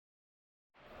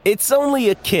It's only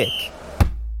a kick,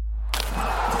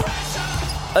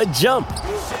 a jump,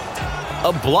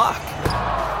 a block.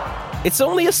 It's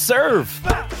only a serve.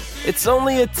 It's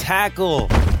only a tackle,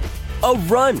 a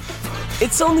run.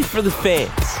 It's only for the fans.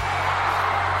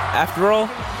 After all,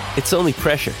 it's only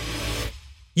pressure.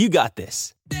 You got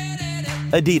this.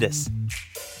 Adidas.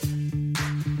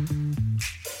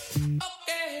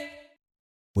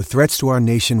 With threats to our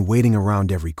nation waiting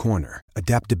around every corner,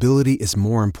 adaptability is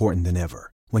more important than ever.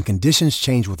 When conditions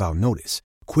change without notice,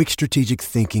 quick strategic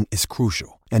thinking is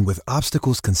crucial. And with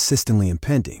obstacles consistently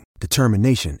impending,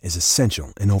 determination is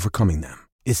essential in overcoming them.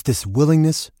 It's this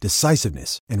willingness,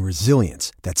 decisiveness, and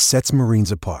resilience that sets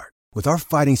Marines apart. With our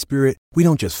fighting spirit, we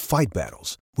don't just fight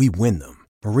battles, we win them.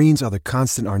 Marines are the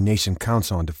constant our nation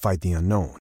counts on to fight the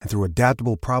unknown. And through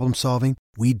adaptable problem solving,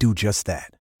 we do just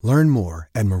that. Learn more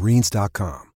at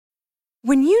marines.com.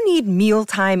 When you need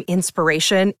mealtime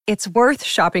inspiration, it's worth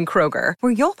shopping Kroger,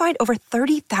 where you'll find over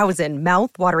 30,000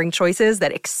 mouth-watering choices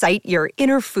that excite your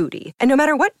inner foodie. And no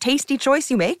matter what tasty choice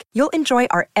you make, you'll enjoy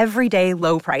our everyday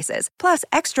low prices, plus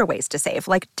extra ways to save,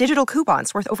 like digital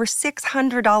coupons worth over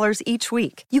 $600 each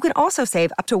week. You can also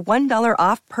save up to $1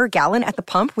 off per gallon at the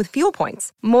pump with fuel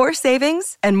points. More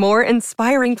savings and more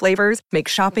inspiring flavors make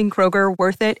shopping Kroger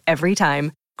worth it every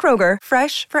time. Kroger,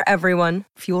 fresh for everyone.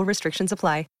 Fuel restrictions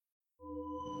apply.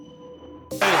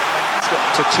 It's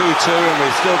got to 2-2 and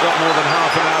we've still got more than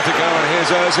half an hour to go, and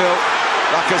here's Ozil.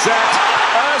 Lacazette.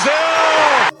 Ozil!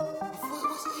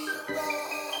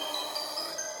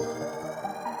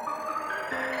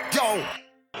 Yo!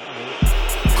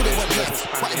 Could it went left,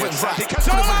 but it went right. Could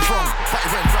it went wrong, but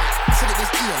it went right. Said it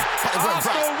was Ian, but it went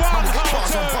right. Man, we get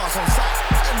bars on sight.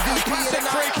 MVP in the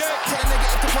night. Tell a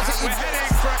negative to positive. We're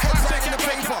heading for a classic in the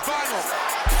paper final.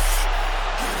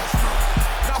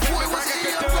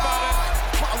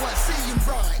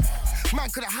 Man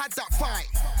could have had that fight,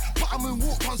 but I'm in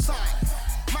walk on side.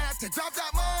 Man had to grab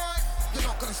that mic. You're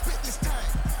not gonna spit this time.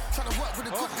 Trying to work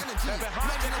with a good energy. Man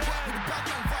gonna work with a bad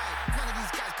man vibe. None of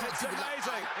these guys can't do it like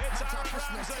that. It's Man push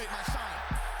me and amazing. take my shine.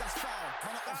 That's foul.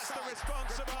 Man are That's the offside.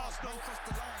 response of Arsenal. Man cross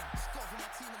the line. Score for my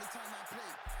team anytime I play.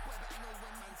 But I know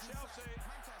when man's Chelsea. inside.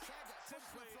 Man can't say I got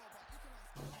simply.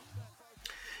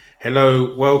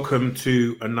 Hello, welcome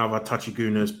to another Touchy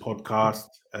Gooners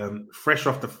podcast. Fresh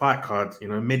off the fight card,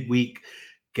 midweek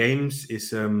games.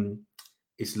 It's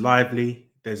lively.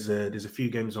 There's a few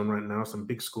games on right now, some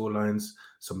big score lines,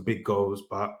 some big goals.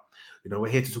 But we're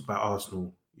here to talk about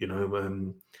Arsenal.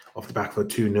 Off the back of a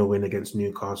 2-0 win against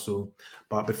Newcastle.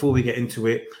 But before we get into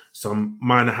it, some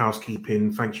minor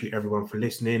housekeeping. Thank you everyone for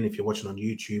listening. If you're watching on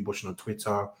YouTube, watching on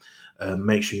Twitter.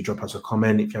 Make sure you drop us a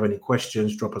comment. If you have any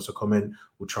questions, drop us a comment.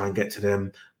 We'll try and get to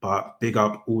them. But big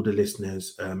up all the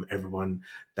listeners, everyone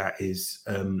that is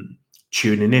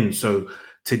tuning in. So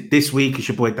this week, it's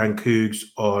your boy Dan Cougs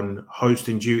on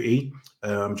hosting duty.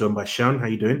 I'm joined by Sean. How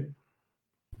you doing?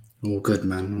 All good,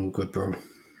 man. All good, bro.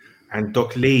 And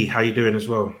Doc Lee, how you doing as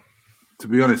well? To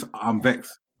be honest, I'm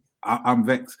vexed. I'm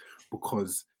vexed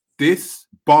because this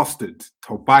bastard,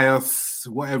 Tobias,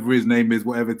 whatever his name is,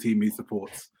 whatever team he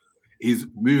supports, he's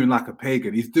moving like a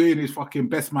pagan. He's doing his fucking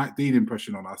best Mike Dean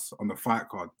impression on us on the fight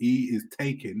card. He is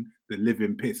taking the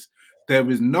living piss. There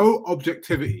is no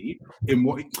objectivity in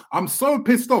what I'm so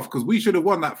pissed off because we should have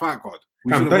won that fight card.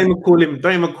 Don't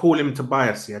even call him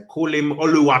Tobias. Yeah, call him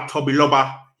Oluwa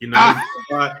Tobiloba. His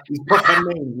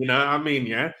proper name. You know what I mean?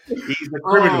 Yeah, he's a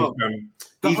criminal.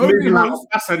 He's moving like a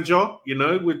passenger.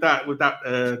 With that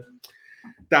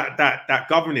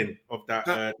governing of that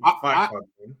fight card.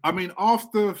 I mean,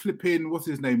 after flipping, what's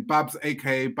his name? Babs,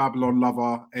 aka Babylon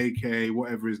Lover, aka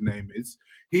whatever his name is.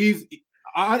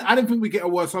 I don't think we get a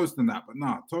worse host than that, but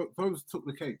nah, Tobes took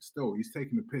the cake still. He's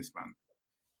taking the piss, man.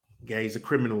 Yeah, he's a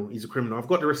criminal. I've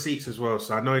got the receipts as well,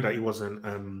 so I know that he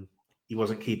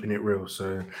wasn't keeping it real.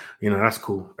 So, that's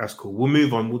cool. That's cool. We'll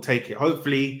move on. We'll take it.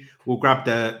 Hopefully, we'll grab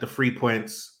the 3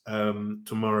 points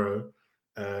tomorrow.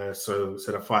 So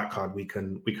the fight card, we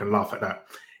can laugh at that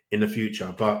in the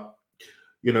future. But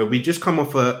we just come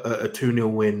off a 2-0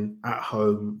 win at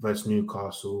home versus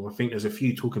Newcastle. I think there's a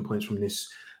few talking points from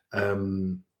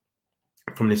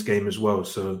this game as well.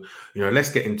 So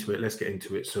let's get into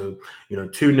it. So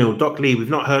 2-0. Doc Lee, we've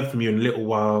not heard from you in a little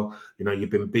while. You've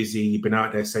been busy. You've been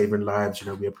out there saving lives.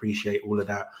 We appreciate all of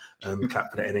that.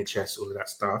 Clap for the NHS, all of that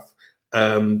stuff.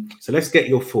 So let's get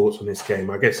your thoughts on this game.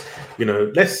 I guess let's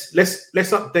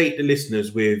update the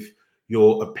listeners with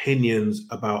your opinions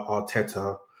about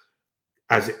Arteta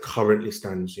as it currently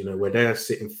stands. Where they're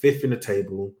sitting fifth in the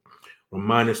table on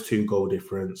 -2 goal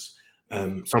difference.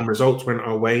 Some results went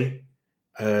our way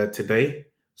today.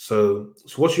 So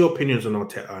what's your opinions on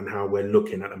Arteta and how we're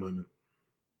looking at the moment?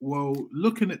 Well,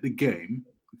 looking at the game,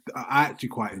 I actually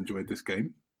quite enjoyed this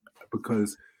game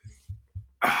because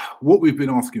what we've been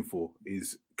asking for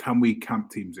is, can we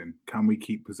camp teams in? Can we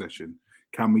keep possession?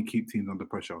 Can we keep teams under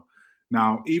pressure?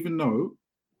 Now, even though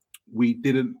we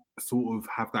didn't sort of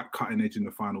have that cutting edge in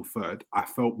the final third, I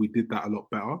felt we did that a lot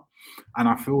better. And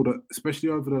I feel that, especially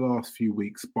over the last few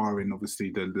weeks, barring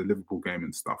obviously the Liverpool game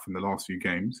and stuff, in the last few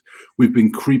games, we've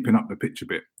been creeping up the pitch a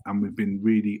bit, and we've been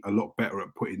really a lot better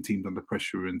at putting teams under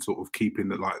pressure and sort of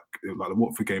keeping it like the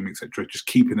Watford game, etc., just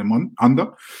keeping them under.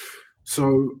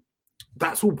 So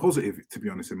that's all positive, to be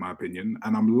honest, in my opinion,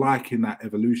 and I'm liking that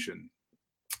evolution.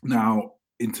 Now,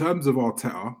 in terms of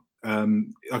Arteta,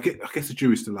 I guess the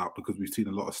jury's still out because we've seen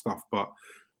a lot of stuff. But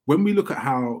when we look at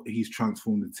how he's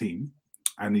transformed the team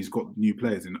and he's got new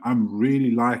players in, I'm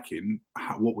really liking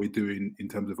what we're doing in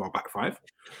terms of our back five,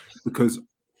 because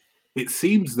it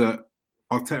seems that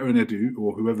Arteta and Edu,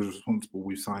 or whoever's responsible,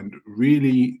 we've signed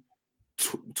really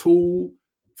tall,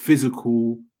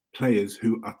 physical players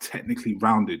who are technically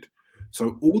rounded.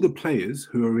 So all the players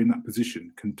who are in that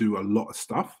position can do a lot of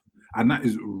stuff. And that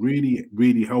is really,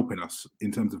 really helping us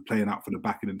in terms of playing out for the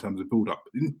back and in terms of build-up.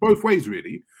 In both ways,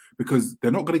 really, because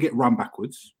they're not going to get run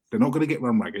backwards. They're not going to get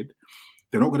run ragged.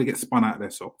 They're not going to get spun out of their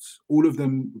socks. All of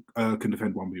them can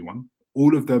defend 1v1.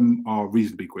 All of them are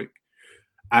reasonably quick.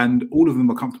 And all of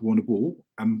them are comfortable on the ball.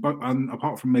 And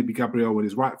apart from maybe Gabriel with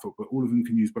his right foot, but all of them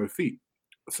can use both feet.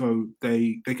 So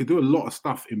they could do a lot of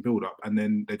stuff in build-up, and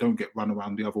then they don't get run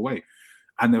around the other way.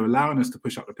 And they're allowing us to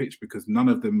push up the pitch because none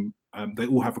of them, they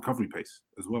all have recovery pace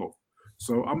as well.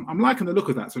 So I'm liking the look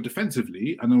of that. So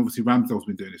defensively, and obviously Ramsdale's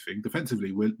been doing his thing,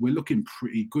 defensively, we're looking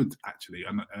pretty good, actually.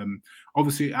 And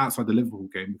obviously outside the Liverpool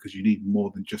game, because you need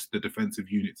more than just the defensive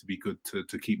unit to be good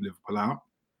to keep Liverpool out.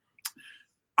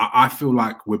 I feel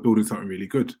like we're building something really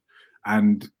good.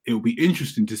 And it'll be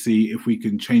interesting to see if we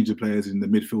can change the players in the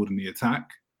midfield and the attack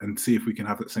and see if we can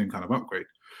have that same kind of upgrade.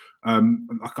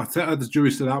 Like I said, the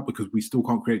jury's still out because we still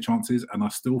can't create chances, and I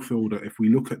still feel that if we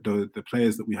look at the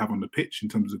players that we have on the pitch in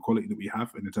terms of the quality that we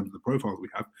have and in terms of the profiles we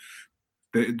have,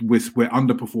 we're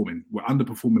underperforming. We're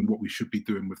underperforming what we should be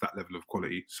doing with that level of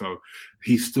quality. So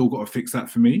he's still got to fix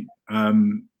that for me.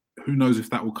 Who knows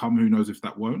if that will come? Who knows if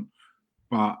that won't?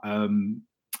 But I'm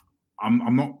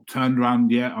not turned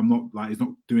around yet. I'm not like he's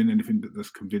not doing anything that's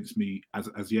convinced me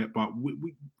as yet. But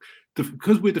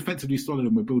because we're defensively solid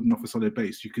and we're building off a solid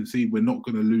base, you can see we're not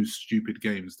going to lose stupid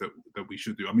games that we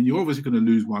should do. I mean, you're obviously going to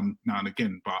lose one now and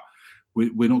again, but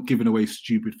we're not giving away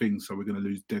stupid things, so we're going to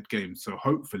lose dead games. So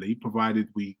hopefully, provided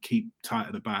we keep tight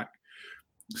at the back,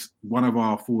 one of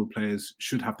our forward players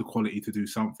should have the quality to do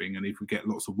something. And if we get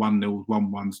lots of 1-0s,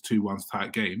 1-1s, 2-1s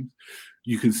tight games,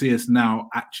 you can see us now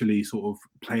actually sort of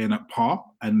playing at par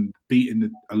and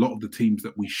beating a lot of the teams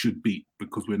that we should beat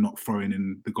because we're not throwing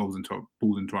in the balls into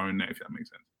our own net, if that makes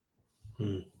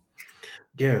sense.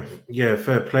 Yeah,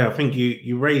 fair play. I think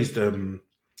you raised a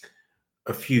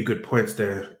few good points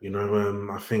there.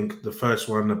 I think the first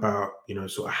one about,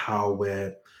 sort of how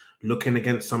we're looking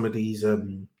against some of these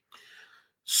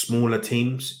smaller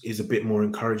teams is a bit more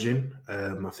encouraging.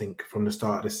 I think from the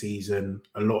start of the season,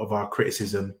 a lot of our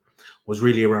criticism was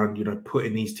really around,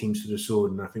 putting these teams to the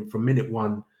sword. And I think from minute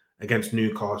one against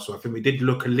Newcastle, I think we did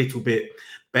look a little bit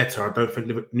better. I don't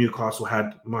think Newcastle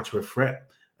had much of a threat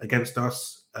against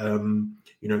us,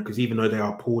 because even though they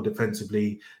are poor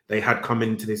defensively, they had come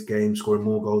into this game scoring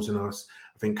more goals than us.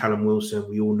 I think Callum Wilson,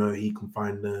 we all know he can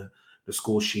find the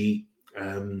score sheet.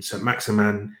 St.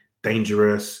 Maximin,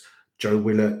 dangerous. Joe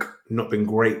Willock, not been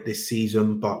great this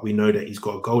season, but we know that he's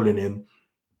got a goal in him.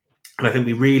 And I think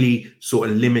we really sort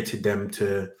of limited them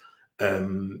to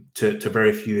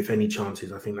very few, if any,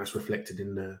 chances. I think that's reflected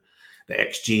in the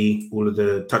XG, all of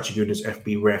the Touchy Gooners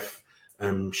FB ref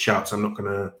shouts. I'm not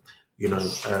going to,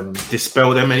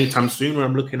 dispel them anytime soon when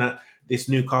I'm looking at this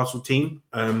Newcastle team.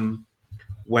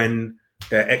 When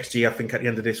their XG, I think at the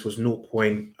end of this was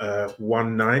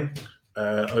 0.19.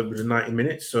 Over the 90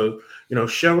 minutes. So,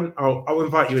 Sharon, I'll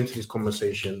invite you into this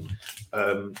conversation.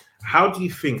 How do you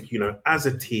think, as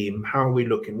a team, how are we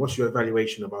looking? What's your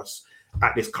evaluation of us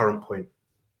at this current point?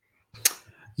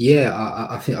 Yeah,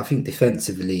 I think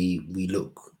defensively we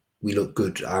look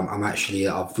good.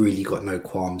 I've really got no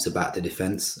qualms about the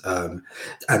defense. And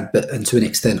to an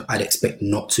extent, I'd expect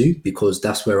not to, because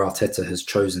that's where Arteta has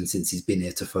chosen since he's been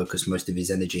here to focus most of his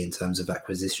energy in terms of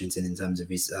acquisitions and in terms of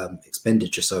his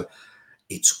expenditure. So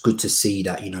it's good to see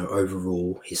that,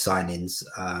 overall his signings,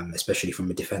 especially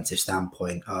from a defensive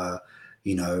standpoint,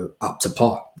 up to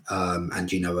par,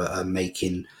 and are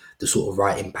making the sort of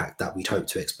right impact that we'd hope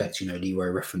to expect. Leroy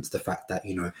referenced the fact that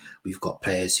we've got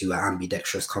players who are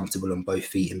ambidextrous, comfortable on both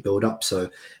feet and build up, so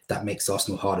that makes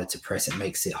Arsenal harder to press. It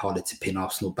makes it harder to pin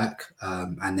Arsenal back,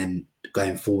 and then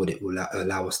going forward, it will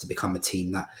allow us to become a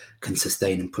team that can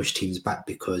sustain and push teams back,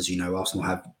 because Arsenal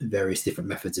have various different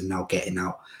methods of now getting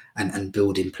out and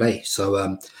building play.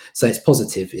 So it's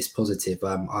positive. It's positive.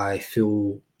 I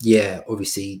feel,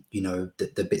 obviously,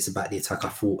 the bits about the attack. I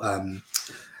thought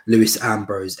Lewis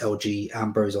Ambrose, LG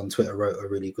Ambrose on Twitter, wrote a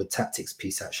really good tactics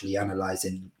piece actually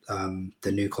analysing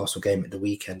the Newcastle game at the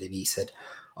weekend, and he said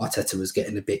Arteta was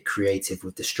getting a bit creative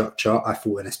with the structure. I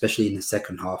thought, and especially in the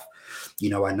second half,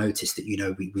 I noticed that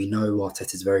we know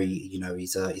Arteta's very,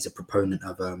 he's a proponent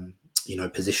of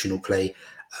positional play,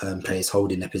 players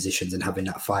holding their positions and having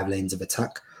that 5 lanes of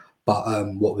attack. But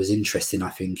what was interesting, I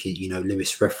think,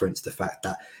 Lewis referenced the fact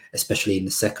that, especially in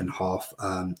the second half,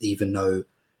 even though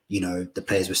the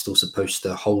players were still supposed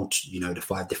to hold, the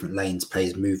 5 different lanes,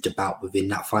 players moved about within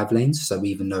that 5 lanes. So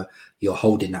even though you're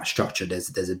holding that structure,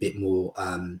 there's a bit more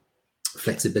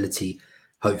flexibility,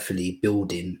 hopefully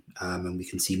building, and we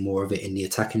can see more of it in the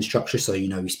attacking structure. So,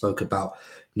 we spoke about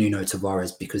Nuno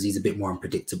Tavares because he's a bit more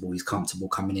unpredictable. He's comfortable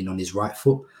coming in on his right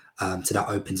foot. So that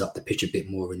opens up the pitch a bit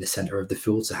more in the centre of the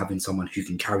field. So having someone who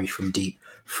can carry from deep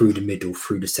through the middle,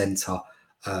 through the centre,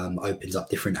 opens up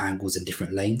different angles and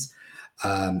different lanes.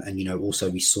 And also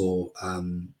we saw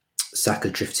Saka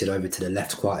drifted over to the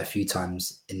left quite a few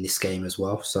times in this game as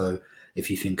well. So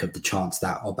if you think of the chance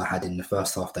that Oba had in the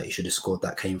first half that he should have scored,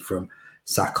 that came from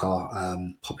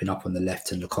Saka popping up on the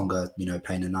left and Lokonga,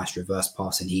 playing a nice reverse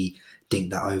pass, and he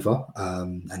dinked that over.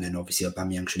 And then obviously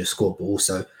Aubameyang should have scored, but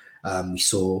also we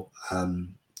saw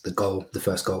the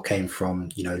first goal came from,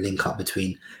 link up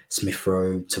between Smith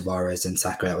Rowe, Tavares and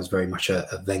Saka. That was very much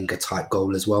a Wenger type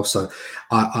goal as well. So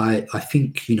I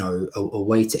think, a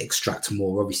way to extract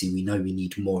more, obviously we know we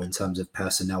need more in terms of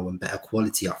personnel and better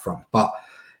quality up front, but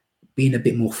being a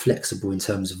bit more flexible in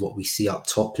terms of what we see up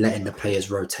top, letting the players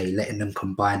rotate, letting them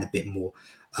combine a bit more,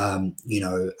 and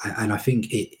I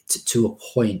think to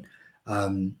a point,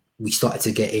 we started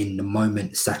to get in the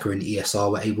moment Saka and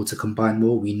ESR were able to combine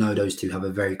more. We know those two have a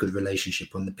very good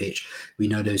relationship on the pitch. We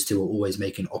know those two are always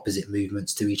making opposite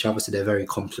movements to each other, so they're very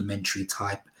complementary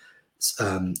type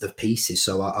of pieces.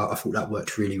 So I thought that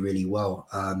worked really, really well.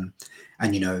 And,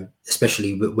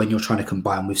 especially when you're trying to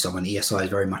combine with someone, ESI is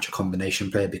very much a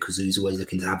combination player because he's always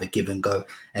looking to have a give and go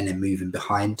and then moving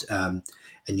behind. And,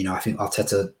 I think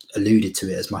Arteta alluded to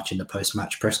it as much in the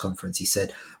post-match press conference. He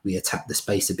said we attacked the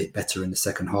space a bit better in the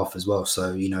second half as well.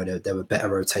 So, there were better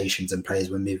rotations and players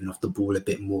were moving off the ball a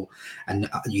bit more. And,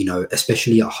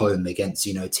 especially at home against,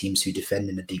 teams who defend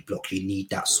in a deep block, you need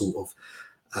that sort of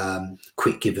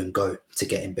quick give and go to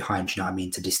get in behind, to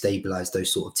destabilize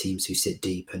those sort of teams who sit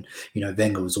deep. And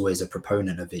Wenger was always a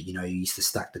proponent of it. He used to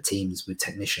stack the teams with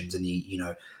technicians, and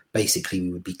basically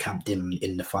we would be camped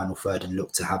in the final third and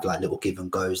look to have like little give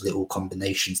and goes, little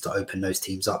combinations to open those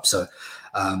teams up. So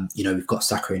we've got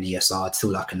Saka and ESR. I'd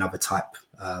still like another type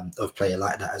of player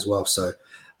like that as well. So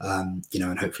and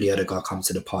hopefully Odegaard comes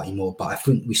to the party more, but I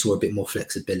think we saw a bit more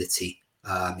flexibility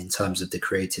in terms of the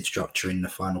creative structure in the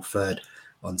final third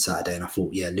on Saturday, and I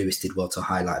thought, Lewis did well to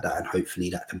highlight that, and hopefully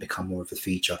that can become more of a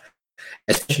feature,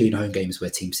 especially in home games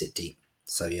where teams sit deep.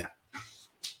 So you're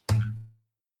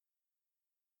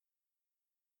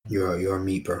on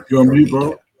mute, bro. You're on mute,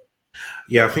 bro.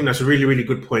 Yeah, I think that's a really, really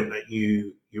good point that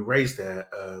you raised there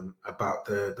about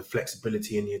the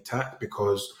flexibility in the attack,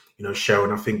 because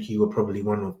Sharon, I think you were probably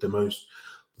one of the most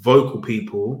vocal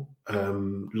people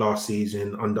last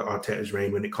season under Arteta's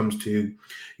reign when it comes to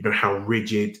how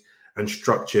rigid and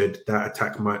structured that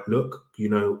attack might look.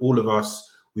 All of us,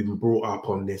 we've been brought up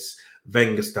on this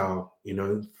Wenger style,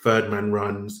 third man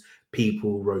runs,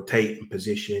 people rotate in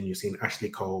position. You're seeing Ashley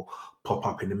Cole pop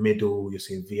up in the middle. You're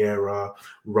seeing Vieira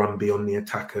run beyond the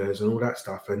attackers and all that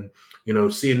stuff. And,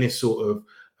 seeing this sort of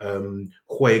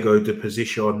juego de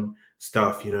position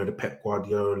stuff, the Pep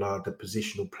Guardiola, the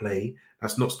positional play,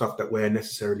 that's not stuff that we're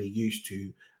necessarily used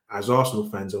to as Arsenal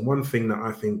fans. And one thing that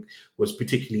I think was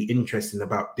particularly interesting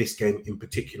about this game in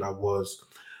particular was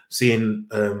seeing,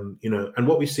 and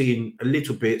what we've seen a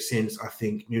little bit since I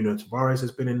think Nuno Tavares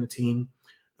has been in the team,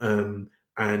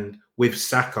 and with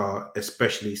Saka,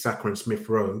 especially Saka and Smith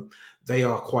Rowe, they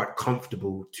are quite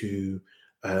comfortable to,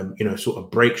 sort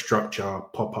of break structure,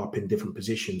 pop up in different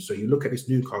positions. So you look at this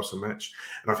Newcastle match,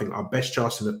 and I think our best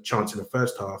chance in the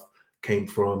first half came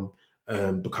from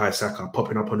Bukayo Saka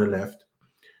popping up on the left,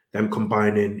 them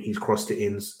combining, he's crossed it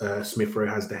in, Smith Rowe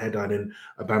has the header, and then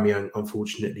Aubameyang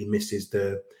unfortunately misses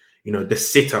the the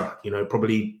sitter,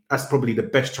 that's probably the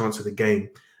best chance of the game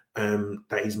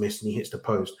that he's missed, and he hits the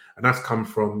post. And that's come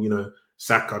from,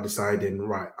 Saka deciding,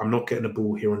 right, I'm not getting the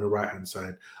ball here on the right-hand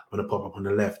side. I'm going to pop up on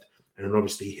the left. And then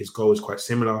obviously his goal is quite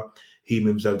similar. He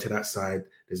moves over to that side.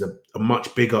 There's a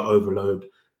much bigger overload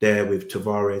there with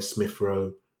Tavares, Smith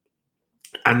Rowe,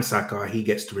 and Saka. He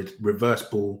gets to reverse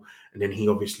ball, and then he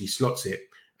obviously slots it.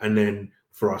 And then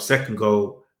for our second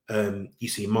goal, you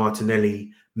see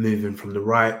Martinelli moving from the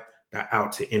right, that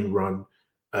out to in run,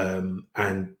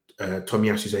 and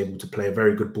Tomiyasu is able to play a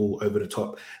very good ball over the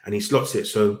top, and he slots it.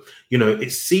 So,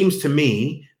 it seems to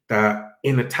me that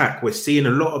in attack, we're seeing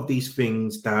a lot of these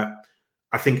things that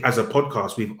I think as a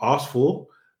podcast we've asked for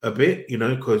a bit,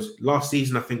 because last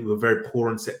season I think we were very poor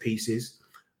on set pieces.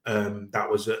 That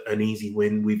was an easy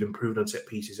win. We've improved on set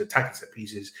pieces, attacking set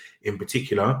pieces in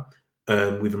particular.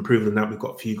 We've improved on that. We've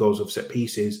got a few goals of set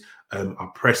pieces.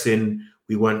 Our pressing,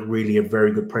 we weren't really a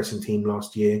very good pressing team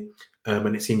last year.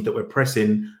 And it seems that we're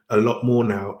pressing a lot more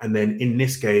now. And then in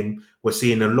this game, we're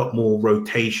seeing a lot more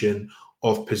rotation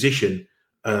of position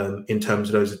in terms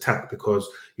of those attacks. Because,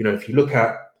 if you look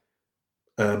at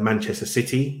Manchester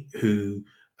City, who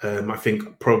I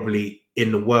think probably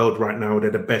in the world right now,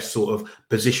 they're the best sort of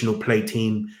positional play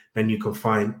team you can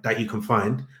find.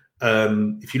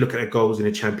 If you look at their goals in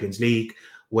the Champions League,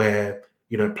 where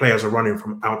players are running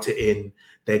from out to in,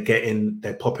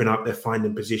 they're popping up, they're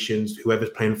finding positions. Whoever's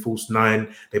playing false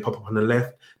nine, they pop up on the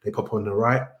left, they pop up on the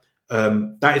right.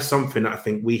 That is something that I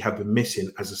think we have been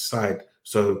missing as a side.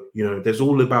 So there's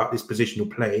all about this positional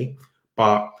play,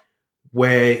 but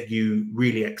where you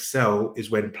really excel is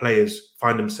when players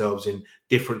find themselves in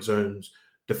different zones.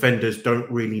 Defenders don't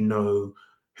really know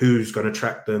who's going to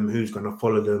track them, who's going to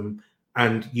follow them,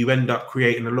 and you end up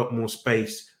creating a lot more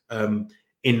space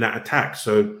in that attack.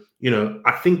 So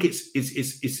I think it's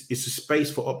a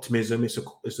space for optimism.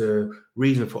 It's a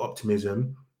reason for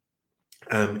optimism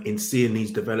in seeing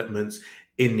these developments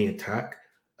in the attack.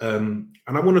 And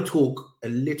I want to talk a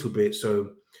little bit.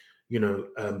 So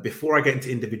before I get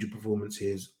into individual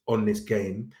performances on this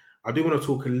game, I do want to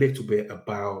talk a little bit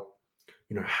about,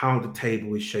 how the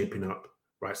table is shaping up,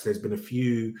 right? So there's been a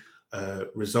few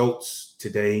results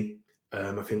today.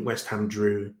 I think West Ham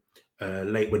drew,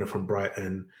 late winner from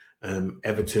Brighton.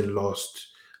 Everton lost.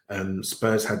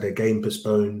 Spurs had their game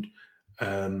postponed.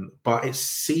 But it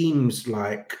seems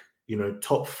like,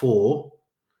 top four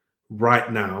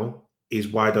right now is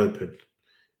wide open,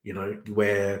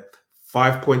 where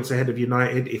 5 points ahead of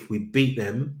United. If we beat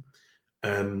them,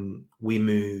 we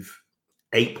move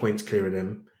 8 points clear of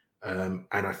them. And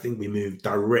I think we move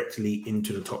directly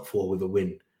into the top four with a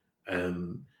win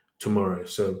tomorrow.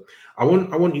 So I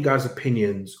want you guys'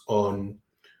 opinions on,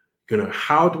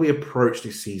 how do we approach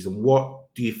this season?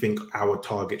 What do you think our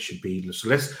target should be? So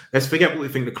let's forget what we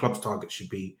think the club's target should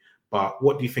be, but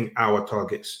what do you think our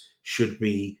targets should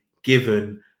be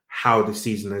given how the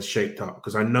season has shaped up?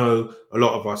 Because I know a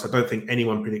lot of us, I don't think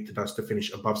anyone predicted us to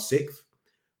finish above sixth,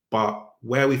 but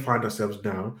where we find ourselves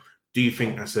now, do you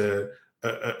think that's a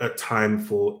time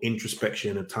for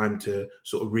introspection, a time to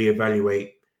sort of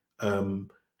reevaluate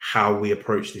how we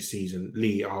approach this season?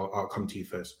 Lee, I'll come to you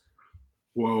first.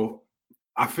 Well,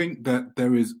 I think that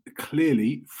there is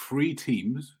clearly 3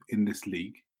 teams in this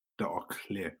league that are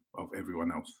clear of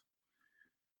everyone else.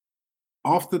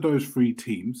 After those 3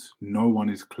 teams, no one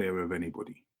is clear of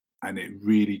anybody. And it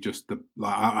really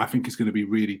I think it's going to be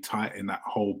really tight in that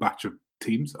whole batch of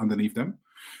teams underneath them.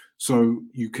 So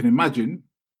you can imagine,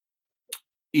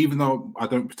 even though I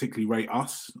don't particularly rate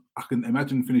us, I can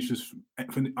imagine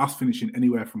us finishing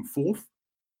anywhere from 4th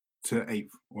to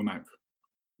 8th or 9th.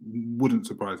 Wouldn't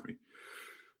surprise me.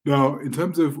 Now, in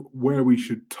terms of where we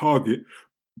should target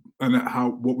and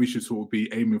what we should sort of be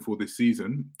aiming for this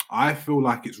season, I feel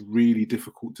like it's really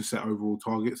difficult to set overall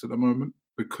targets at the moment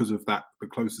because of the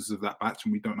closeness of that batch,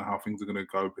 and we don't know how things are going to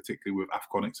go, particularly with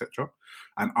AFCON, etc.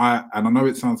 And I know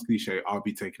it sounds cliche. I'll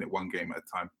be taking it one game at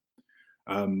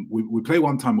a time. We play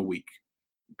one time a week.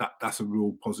 That's a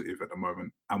real positive at the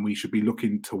moment, and we should be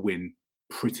looking to win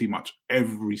pretty much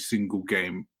every single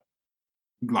game.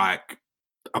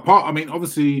 Apart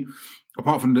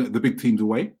from the big teams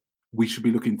away, we should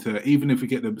be looking to, even if we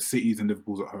get the Cities and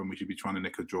Liverpools at home, we should be trying to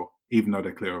nick a draw, even though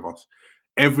they're clear of us.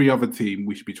 Every other team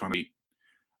we should be trying to beat.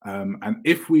 And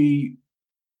if we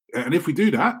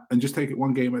do that and just take it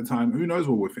one game at a time, who knows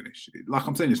where we'll finish? Like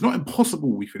I'm saying, it's not impossible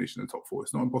we finish in the top 4.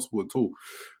 It's not impossible at all.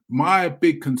 My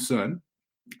big concern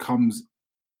comes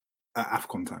at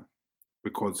AFCON time,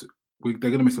 because they're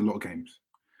going to miss a lot of games.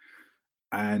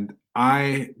 And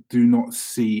I do not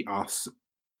see us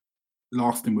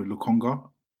lasting with Lukonga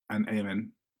and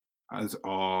Amen as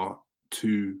our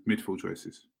two midfield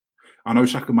choices. I know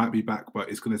Xhaka might be back, but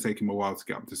it's going to take him a while to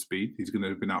get up to speed. He's going to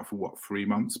have been out for 3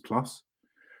 months plus.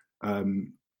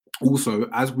 Also,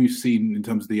 as we've seen in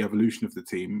terms of the evolution of the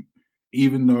team,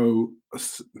 even though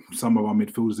some of our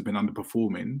midfielders have been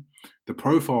underperforming, the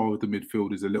profile of the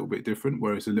midfield is a little bit different,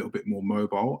 where it's a little bit more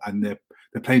mobile, and they're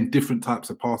playing different types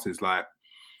of passes. Like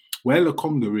where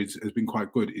Lokonga has been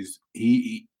quite good is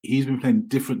he's been playing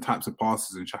different types of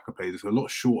passes than Xhaka plays. It's a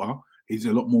lot shorter. He's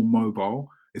a lot more mobile.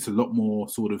 It's a lot more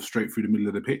sort of straight through the middle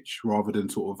of the pitch rather than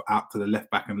sort of out to the left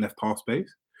back and left half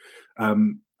space.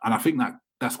 And I think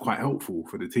that's quite helpful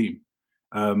for the team.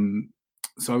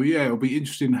 So yeah, it'll be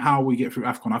interesting how we get through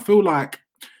AFCON. I feel like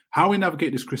how we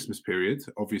navigate this Christmas period,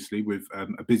 obviously with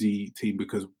a busy team,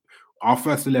 because our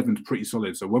first 11 is pretty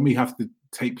solid. So when we have to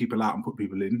take people out and put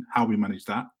people in, how we manage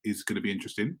that is going to be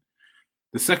interesting.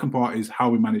 The second part is how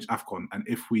we manage AFCON. And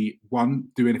if we,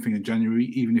 do anything in January,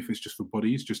 even if it's just for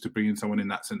bodies, just to bring in someone in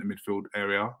that centre midfield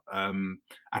area, and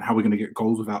how we're going to get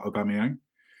goals without Aubameyang.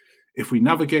 If we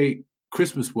navigate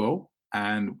Christmas well,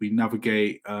 and we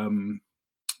navigate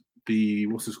the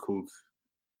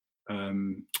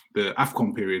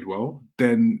AFCON period well,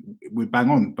 then we're bang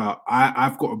on. But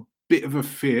I've got a bit of a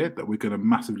fear that we're going to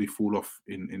massively fall off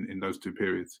in those two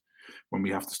periods when we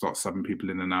have to start subbing people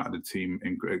in and out of the team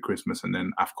at Christmas, and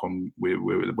then AFCON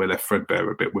we're left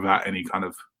threadbare a bit without any kind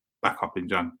of backup in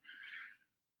Jan.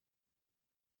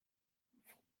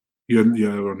 Let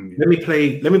me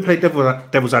play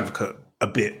devil's advocate a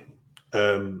bit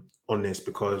on this,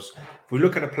 because if we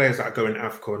look at the players that are going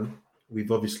AFCON,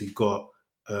 we've obviously got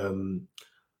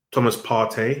Thomas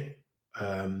Partey,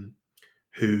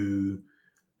 who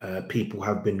people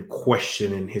have been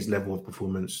questioning his level of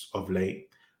performance of late.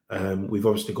 We've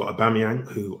obviously got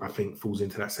Aubameyang, who I think falls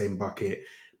into that same bucket.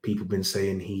 People have been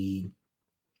saying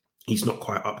he's not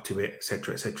quite up to it,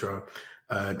 etc., etc.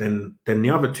 Then the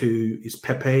other two is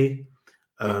Pepe,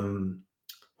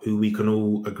 who we can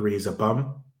all agree is a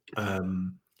bum,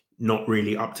 not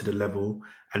really up to the level,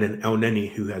 and then El Neni,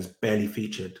 who has barely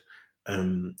featured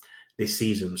this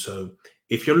season. So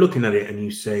if you're looking at it and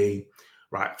you say,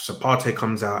 right, so Partey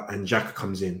comes out and Xhaka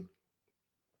comes in,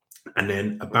 and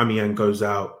then Aubameyang goes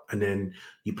out, and then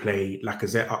you play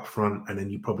Lacazette up front, and then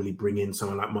you probably bring in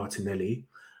someone like Martinelli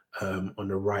on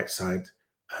the right side.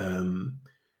 Do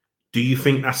you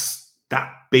think that's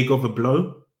that big of a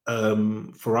blow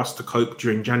for us to cope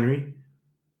during January?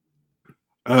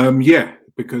 Yeah,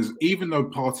 because even though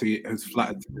Partey has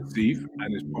flattered to deceive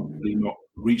and has probably not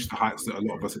reached the heights that a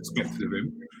lot of us expected of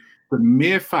him, the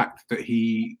mere fact that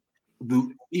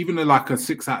even like a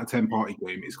 6 out of 10 Partey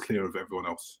game is clear of everyone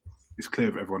else. It's clear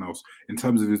of everyone else in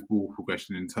terms of his ball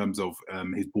progression, in terms of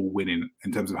his ball winning,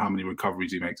 in terms of how many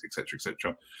recoveries he makes, etc.,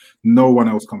 etc. No one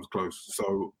else comes close.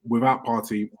 So without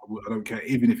Partey, I don't care.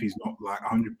 Even if he's not like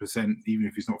 100%, even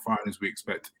if he's not firing as we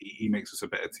expect, he makes us a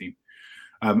better team.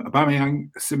 Aubameyang,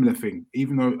 a similar thing.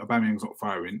 Even though Aubameyang's not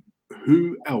firing,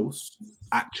 who else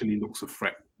actually looks a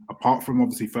threat? Apart from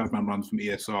obviously third-man runs from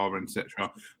ESR and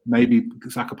etc., maybe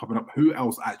Saka popping up. Who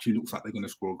else actually looks like they're going to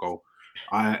score a goal?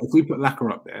 If we put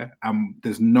Laka up there,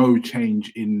 there's no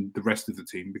change in the rest of the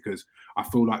team, because I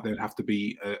feel like there'd have to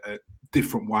be a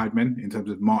different wide men in terms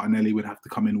of Martinelli would have to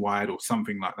come in wide or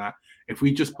something like that. If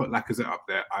we just put Lacazette up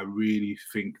there, I really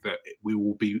think that we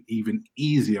will be even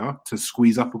easier to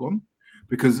squeeze up on,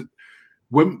 because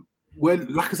when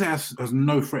Lacazette has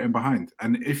no threat in behind,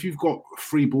 and if you've got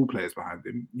 3 ball players behind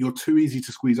him, you're too easy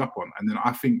to squeeze up on, and then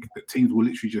I think that teams will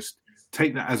literally just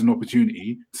take that as an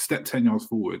opportunity to step 10 yards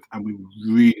forward, and we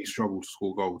really struggle to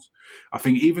score goals. I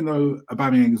think even though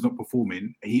Aubameyang is not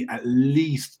performing, he at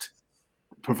least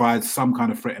provides some kind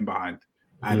of threat in behind,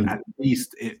 and at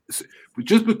least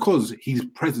just because his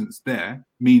presence there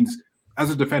means, as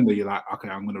a defender, you're like, okay,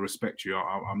 I'm going to respect you.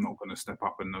 I'm not going to step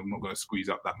up, and I'm not going to squeeze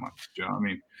up that much. Do you know what I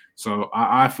mean? So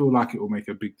I feel like it will make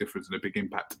a big difference and a big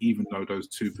impact, even though those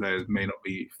 2 players may not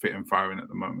be fit and firing at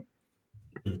the moment.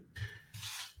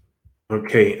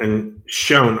 Okay, and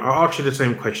Sean, I'll ask you the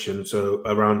same question. So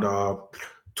around our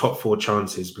top 4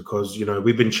 chances, because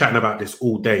we've been chatting about this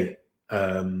all day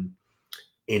in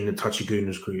the Touchy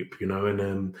Gooners group,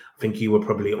 and I think you were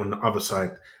probably on the other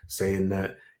side saying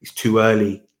that it's too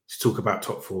early to talk about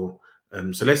top 4.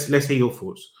 So let's hear your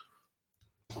thoughts.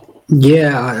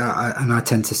 Yeah, I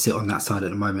tend to sit on that side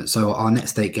at the moment. So our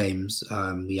next 8 games,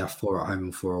 we have 4 at home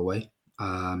and 4 away.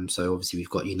 So obviously we've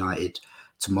got United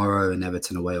tomorrow and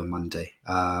Everton away on Monday.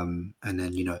 And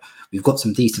then, we've got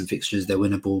some decent fixtures. They're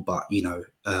winnable, but,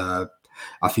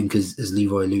 I think as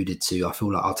Leroy alluded to, I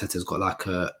feel like Arteta's got like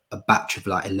a batch of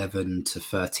like 11 to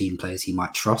 13 players he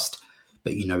might trust.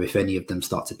 But, if any of them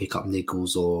start to pick up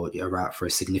niggles or are out for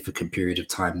a significant period of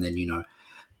time, then,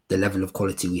 the level of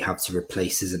quality we have to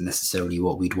replace isn't necessarily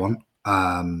what we'd want.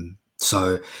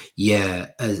 So yeah,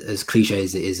 as cliche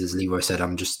as it is, as Leroy said,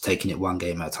 I'm just taking it one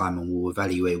game at a time and we'll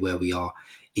evaluate where we are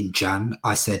in Jan.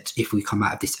 I said if we come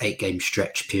out of this 8-game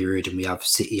stretch period and we have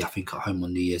City, I think, at home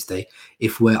on New Year's Day,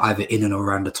 if we're either in and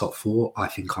around the top 4, I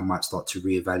think I might start to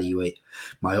reevaluate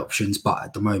my options. But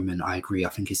at the moment, I agree. I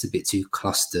think it's a bit too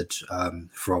clustered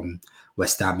from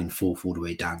West Ham in 4th all the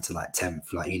way down to like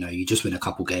 10th. Like, you just win a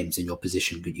couple games in your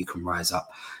position, but you can rise up.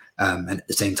 And at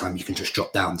the same time, you can just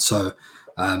drop down. So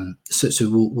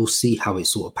we'll see how it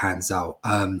sort of pans out.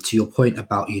 To your point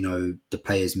about, the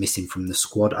players missing from the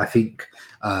squad, I think,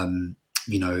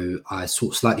 I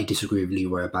sort of slightly disagree with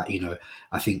Leroy about,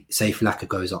 I think say if Laka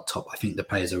goes up top, I think the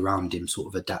players around him sort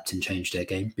of adapt and change their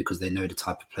game because they know the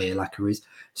type of player Laka is.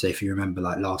 So if you remember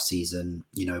like last season,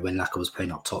 when Laka was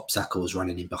playing up top, Saka was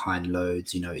running in behind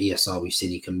loads. ESR, we've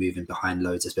seen he can move in behind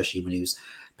loads, especially when he was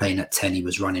playing at 10, he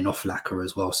was running off Laka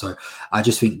as well. So I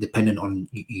just think depending on,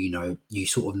 you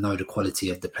sort of know the quality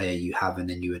of the player you have and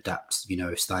then you adapt,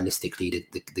 stylistically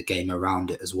the game around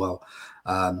it as well.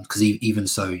 Because even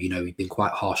so, we've been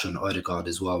quite harsh on Odegaard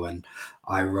as well. And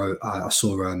I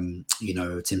saw, Tim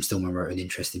Stillman wrote an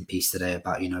interesting piece today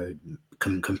about,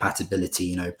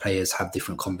 compatibility. Players have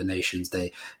different combinations.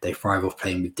 They thrive off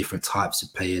playing with different types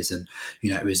of players. And,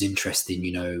 it was interesting,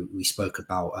 we spoke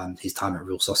about his time at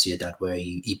Real Sociedad where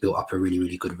he built up a really,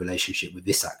 really good relationship with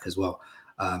Isak as well.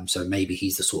 So maybe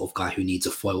he's the sort of guy who needs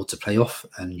a foil to play off.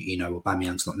 And,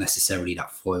 Aubameyang's not necessarily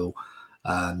that foil.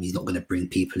 He's not going to bring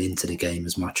people into the game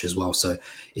as much as well. So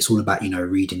it's all about,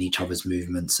 reading each other's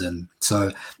movements. And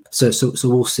so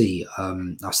we'll see.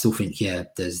 I still think,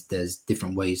 there's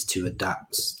different ways to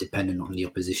adapt depending on the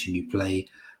opposition you play,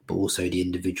 but also the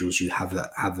individuals you have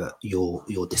at your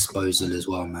disposal as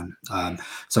well, man.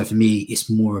 So for me, it's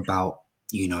more about,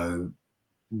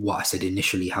 what I said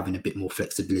initially, having a bit more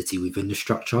flexibility within the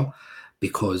structure,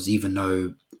 because even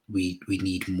though we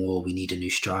need more, we need a new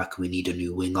striker, we need a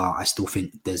new winger, I still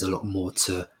think there's a lot more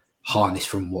to harness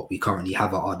from what we currently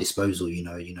have at our disposal.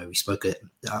 We spoke at,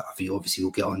 I think obviously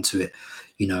we'll get onto it,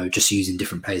 just using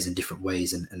different players in different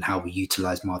ways and how we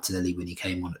utilised Martinelli when he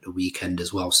came on at the weekend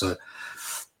as well. So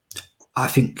I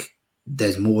think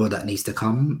there's more that needs to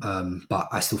come, but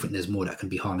I still think there's more that can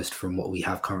be harnessed from what we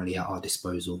have currently at our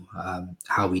disposal.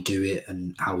 How we do it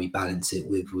and how we balance it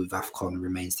with AFCON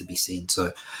remains to be seen.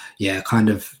 So, kind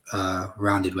of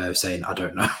rounded way of saying I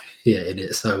don't know. In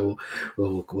it. So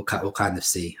we'll kind of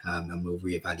see, and we'll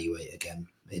reevaluate again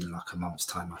in like a month's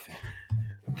time, I think.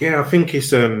 Yeah, I think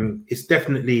it's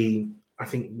definitely, I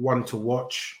think, one to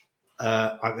watch.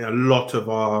 I think a lot of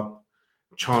our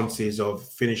chances of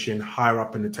finishing higher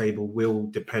up in the table will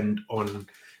depend on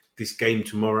this game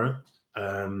tomorrow.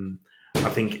 I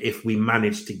think if we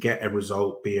manage to get a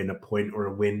result, being a point or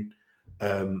a win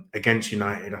against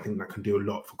United, I think that can do a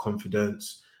lot for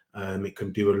confidence. It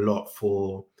can do a lot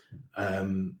for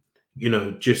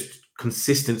just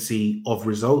consistency of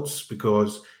results,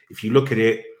 because if you look at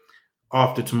it,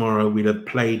 after tomorrow we'd have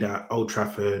played at Old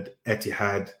Trafford,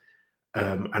 Etihad,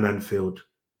 and Anfield,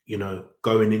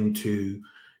 going into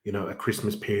a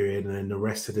Christmas period and then the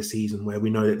rest of the season where we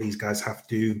know that these guys have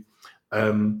to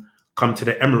come to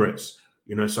the Emirates.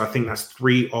 So I think that's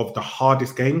 3 of the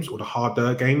hardest games, or the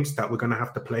harder games, that we're going to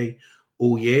have to play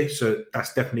all year. So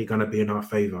that's definitely going to be in our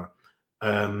favour.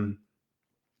 I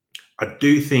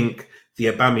do think the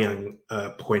Aubameyang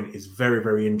point is very,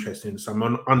 very interesting. So I'm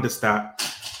on Understat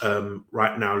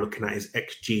right now looking at his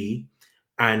XG,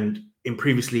 and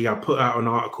previously I put out an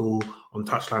article on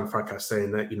Touchline Fracas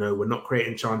saying that, we're not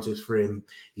creating chances for him,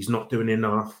 he's not doing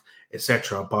enough,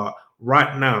 etc. But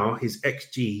right now, his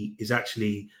XG is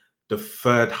actually the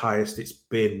 3rd highest it's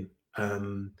been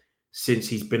since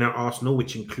he's been at Arsenal,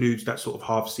 which includes that sort of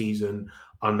half season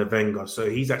under Wenger. So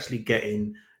he's actually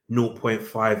getting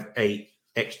 0.58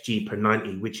 XG per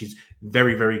 90, which is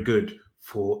very, very good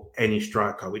for any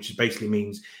striker, which basically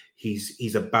means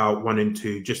he's about 1 and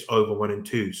 2, just over 1 and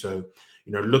 2. So,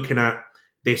 looking at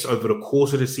this over the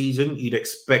course of the season, you'd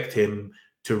expect him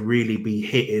to really be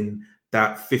hitting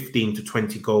that 15 to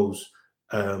 20 goals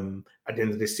at the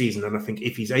end of the season. And I think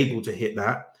if he's able to hit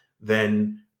that,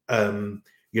 then,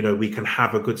 we can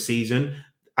have a good season.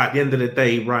 At the end of the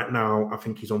day, right now, I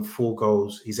think he's on 4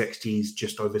 goals. His XG is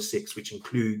just over 6, which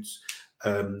includes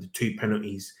the 2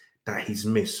 penalties that he's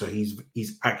missed. So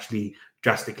he's actually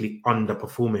drastically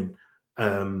underperforming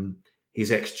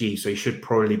his XG. So he should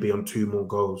probably be on 2 more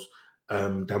goals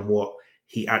than what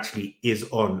he actually is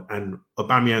on. And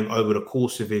Aubameyang over the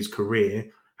course of his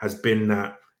career has been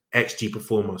that XG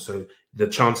performer. So the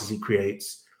chances he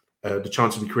creates, the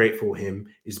chances we create for him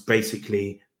is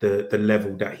basically the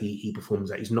level that he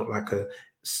performs at. He's not like a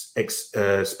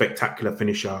spectacular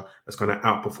finisher that's going to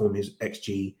outperform his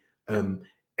XG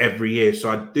every year. So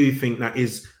I do think that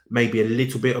is maybe a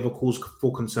little bit of a cause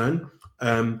for concern.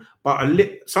 But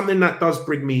something that does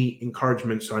bring me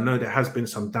encouragement. So I know there has been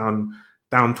some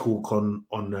down talk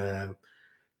on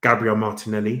Gabriel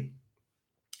Martinelli.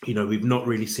 You know, we've not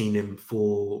really seen him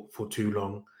for too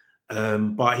long,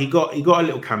 but he got a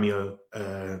little cameo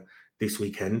this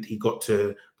weekend. He got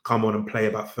to come on and play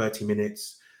about 30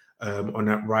 minutes on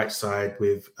that right side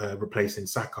with replacing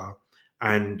Saka.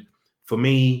 And for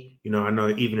me, you know, I know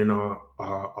even in our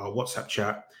WhatsApp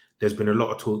chat, there's been a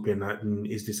lot of talk being like,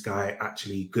 is this guy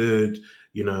actually good?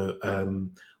 You know,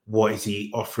 what is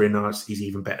he offering us? Is he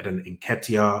even better than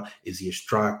Nketiah? Is he a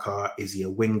striker? Is he a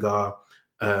winger?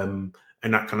 And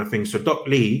that kind of thing. So Doc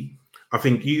Lee, I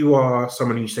think you are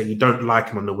someone who say you don't like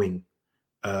him on the wing.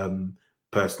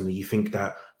 Personally, you think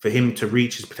that for him to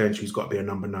reach his potential, he's got to be a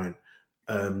number 9.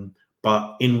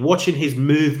 But in watching his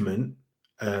movement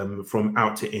from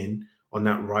out to in on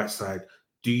that right side,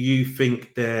 do you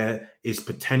think there is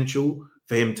potential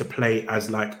for him to play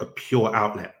as like a pure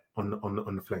outlet on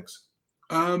the flanks?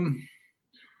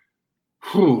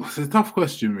 It's a tough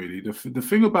question, really. The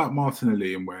thing about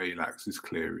Martinelli and where he lacks is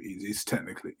clear. He's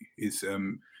technically,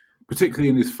 particularly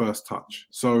in his first touch.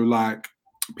 So, like,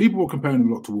 people were comparing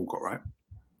him a lot to Walcott, right?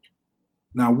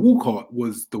 Now, Walcott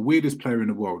was the weirdest player in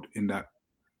the world in that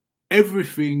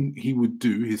everything he would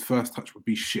do, his first touch would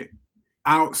be shit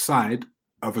outside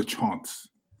of a chance.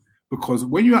 Because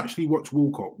when you actually watch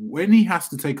Walcott, when he has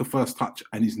to take a first touch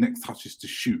and his next touch is to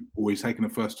shoot, or he's taking a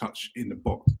first touch in the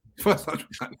box, his first touch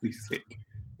was actually sick.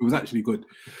 It was actually good.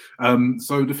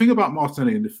 So the thing about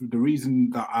Martinelli, and the reason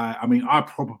that I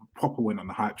proper went on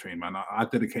the hype train, man. I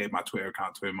dedicated my Twitter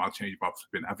account to him. I changed my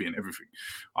spin, Avi, and everything.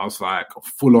 I was like a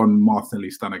full-on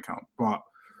Martinelli stan account. But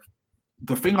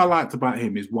the thing I liked about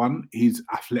him is, one, his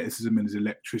athleticism and his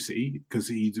electricity, because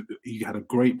he had a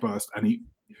great burst and he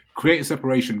creative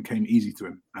separation came easy to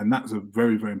him, and that's a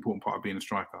very, very important part of being a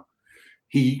striker.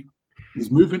 His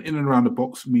movement in and around the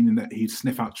box, meaning that he'd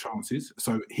sniff out chances,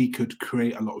 so he could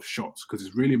create a lot of shots, because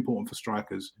it's really important for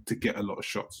strikers to get a lot of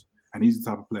shots, and he's the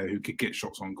type of player who could get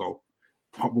shots on goal.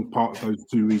 Part of those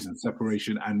two reasons,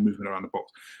 separation and movement around the box.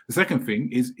 The second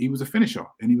thing is he was a finisher,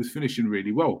 and he was finishing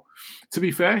really well. To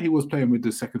be fair, he was playing with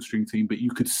the second string team, but you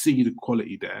could see the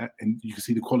quality there, and you could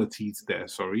see the qualities there,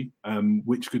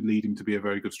 which could lead him to be a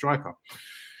very good striker.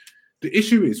 The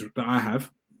issue that I have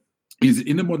is,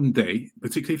 in the modern day,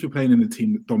 particularly if you're playing in a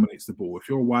team that dominates the ball, if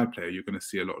you're a wide player, you're going to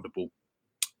see a lot of the ball,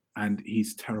 and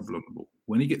he's terrible on the ball.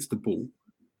 When he gets the ball,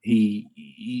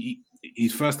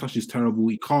 his first touch is terrible.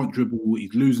 He can't dribble.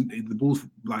 He's losing the ball's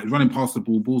like running past the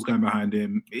ball's going behind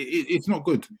him. It's not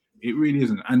good. It really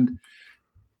isn't. And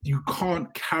you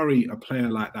can't carry a player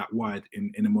like that wide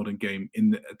in a modern game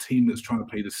in a team that's trying to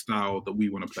play the style that we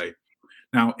want to play.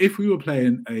 Now, if we were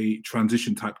playing a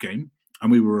transition type game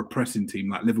and we were a pressing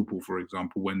team like Liverpool, for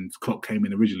example, when Klopp came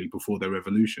in originally before their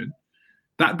revolution,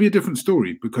 that'd be a different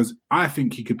story, because I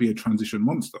think he could be a transition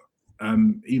monster.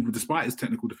 Even despite his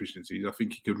technical deficiencies, I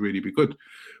think he could really be good.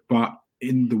 But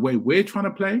in the way we're trying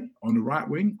to play on the right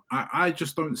wing, I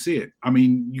just don't see it. I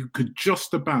mean, you could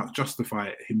just about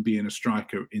justify him being a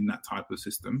striker in that type of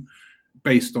system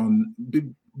based on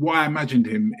what I imagined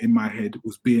him in my head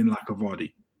was being like a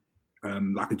Vardy,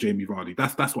 like a Jamie Vardy.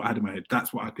 That's what I had in my head.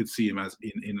 That's what I could see him as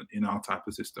in our type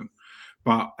of system.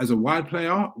 But as a wide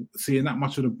player, seeing that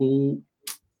much of the ball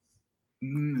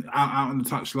out on the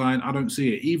touchline, I don't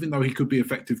see it. Even though he could be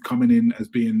effective coming in as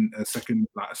being a second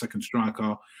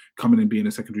striker, coming in being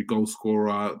a secondary goal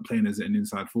scorer, playing as an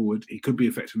inside forward, he could be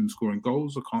effective in scoring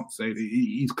goals. I can't say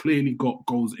he's clearly got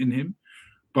goals in him,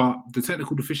 but the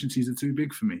technical deficiencies are too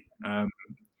big for me,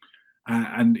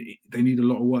 and they need a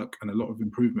lot of work and a lot of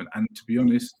improvement. And to be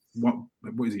honest, what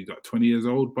is he, like 20 years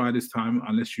old by this time?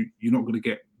 Unless you're not going to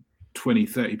get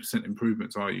 20-30%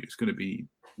 improvements, are you? It's going to be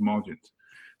margins.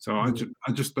 So I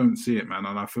just don't see it, man.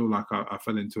 And I feel like I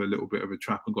fell into a little bit of a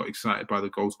trap and got excited by the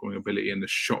goal scoring ability and the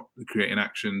shot, the creating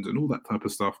actions and all that type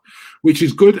of stuff, which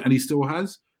is good, and he still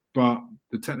has. But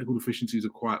the technical deficiencies are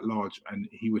quite large, and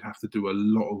he would have to do a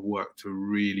lot of work to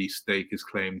really stake his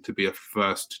claim to be a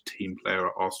first team player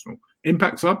at Arsenal.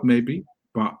 Impact sub, maybe,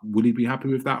 but would he be happy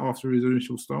with that after his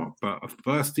initial start? But a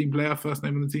first team player, first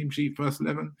name on the team sheet, first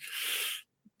 11,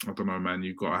 I don't know, man.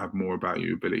 You've got to have more about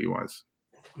you ability wise.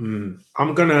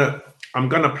 I'm gonna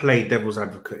play devil's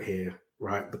advocate here,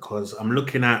 right? Because I'm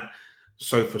looking at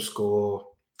SofaScore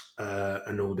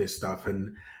and all this stuff,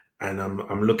 and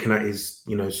I'm looking at his,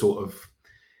 sort of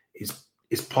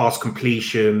his pass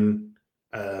completion,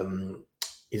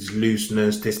 his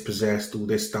looseness, dispossessed, all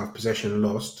this stuff, possession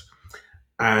lost,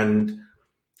 and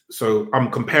so I'm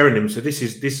comparing him. So this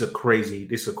is a crazy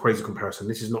comparison.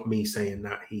 This is not me saying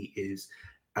that he is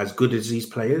as good as these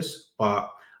players,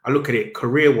 but I look at it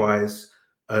career-wise.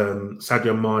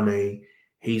 Sadio Mane,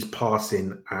 he's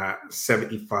passing at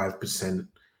 75%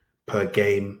 per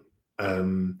game.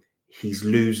 He's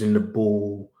losing the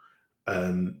ball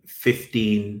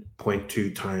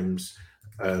 15.2 times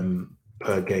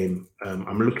per game.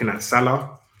 I'm looking at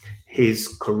Salah. His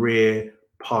career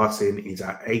passing is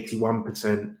at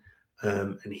 81%,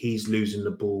 and he's losing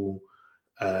the ball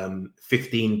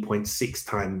 15.6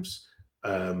 times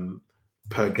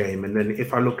per game. And then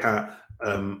if I look at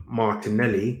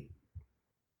Martinelli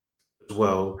as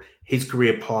well, his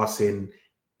career passing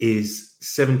is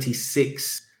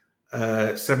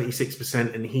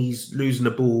 76%, and he's losing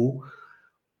the ball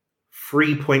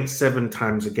 3.7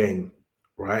 times a game,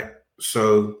 right?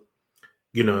 So,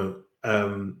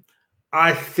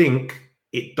 I think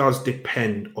it does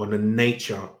depend on the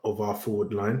nature of our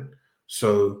forward line.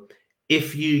 So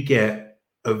if you get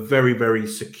a very, very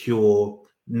secure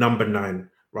number 9,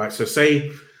 right? So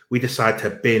say we decide to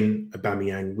bin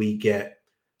Aubameyang, we get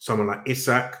someone like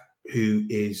Isak, who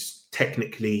is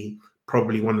technically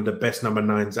probably one of the best number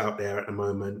 9s out there at the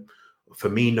moment.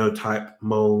 Firmino type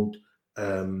mold.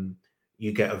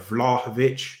 You get a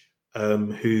Vlahovic,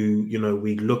 who,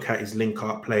 we look at his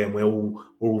link-up play and we're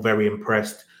all very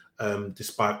impressed,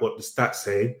 despite what the stats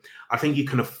say. I think you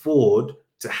can afford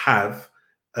to have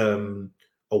a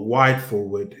wide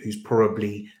forward who's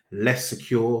probably less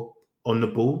secure on the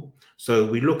ball. So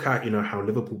we look at, how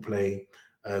Liverpool play.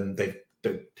 They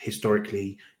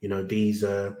historically, these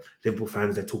Liverpool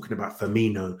fans, they're talking about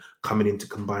Firmino coming into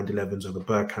combined 11s over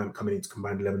Bergkamp, coming into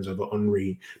combined 11s over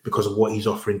Henry because of what he's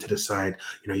offering to the side.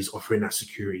 He's offering that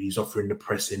security, he's offering the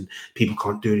pressing. People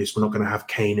can't do this. We're not going to have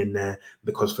Kane in there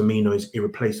because Firmino is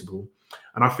irreplaceable.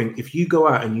 And I think if you go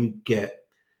out and you get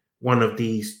one of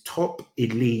these top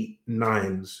elite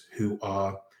 9s who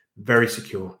are very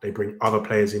secure, they bring other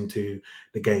players into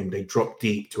the game, they drop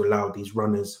deep to allow these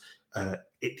runners,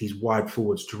 these wide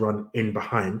forwards to run in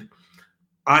behind,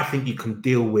 I think you can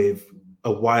deal with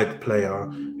a wide player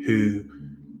who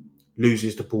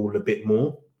loses the ball a bit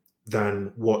more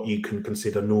than what you can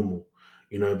consider normal,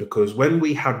 because when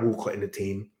we had Walcott in the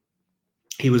team,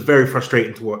 he was very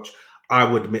frustrating to watch. I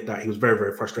would admit that he was very,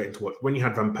 very frustrating to watch. When you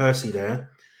had Van Persie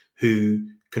there, who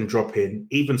can drop in,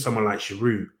 even someone like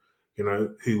Giroud,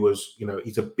 who was,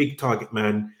 he's a big target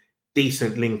man,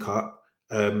 decent link up,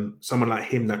 someone like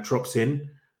him that drops in,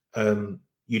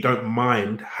 you don't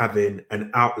mind having an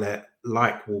outlet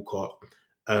like Walcott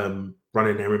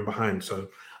running there in behind. So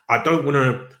I don't want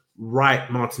to write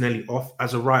Martinelli off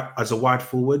as a wide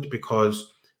forward,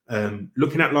 because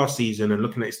looking at last season and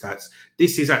looking at his stats,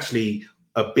 this is actually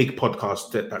a big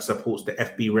podcast that supports the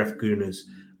FB Ref Gooners,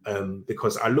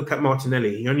 because I look at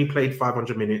Martinelli. He only played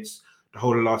 500 minutes the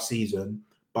whole of last season,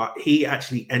 but he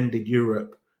actually ended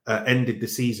the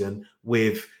season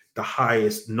with the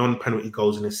highest non-penalty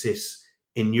goals and assists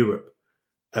in Europe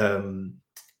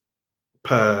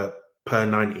per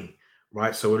 90,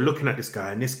 right? So we're looking at this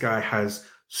guy, and this guy has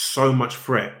so much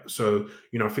threat. So,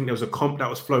 I think there was a comp that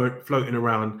was floating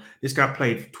around. This guy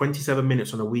played 27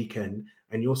 minutes on a weekend,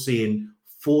 and you're seeing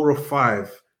 4 or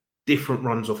 5 different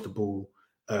runs off the ball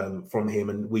from him.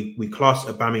 And we class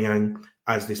Aubameyang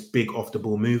as this big off the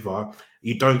ball mover.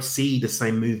 You don't see the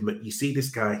same movement. You see this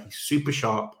guy, he's super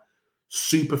sharp,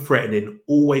 super threatening,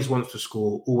 always wants to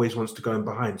score, always wants to go in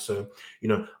behind. So,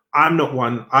 I'm not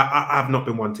one, I've not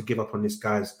been one to give up on this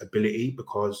guy's ability,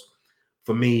 because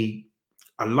for me,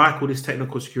 I like all this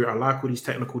technical security, I like all these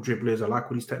technical dribblers, I like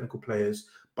all these technical players,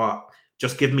 but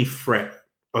just give me threat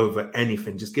over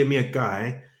anything. Just give me a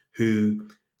guy who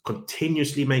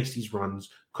continuously makes these runs,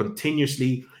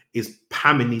 continuously is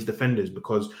pamming these defenders,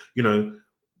 because,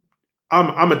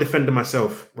 I'm a defender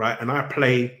myself, right? And I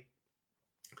play,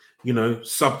 a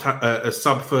sub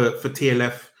for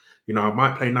TLF. I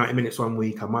might play 90 minutes one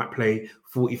week, I might play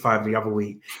 45 the other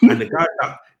week. And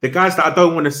the guys that I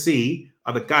don't want to see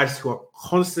are the guys who are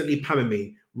constantly pamming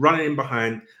me, running in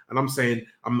behind, and I'm saying,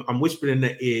 I'm whispering in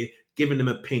their ear, giving them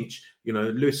a pinch,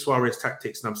 Luis Suarez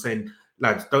tactics, and I'm saying,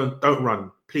 lads, don't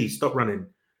run, please stop running.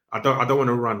 I don't want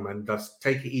to run, man. Just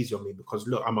take it easy on me, because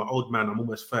look, I'm an old man, I'm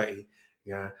almost 30.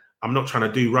 Yeah, I'm not trying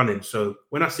to do running. So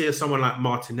when I see someone like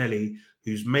Martinelli,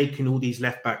 who's making all these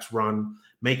left backs run,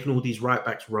 making all these right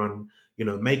backs run,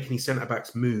 making these centre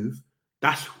backs move,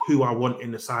 that's who I want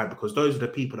in the side, because those are the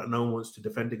people that no one wants to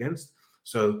defend against.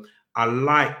 So I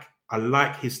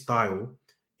like his style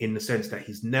in the sense that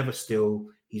he's never still.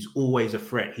 He's always a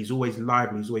threat. He's always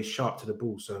lively. He's always sharp to the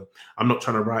ball. So I'm not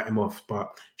trying to write him off. But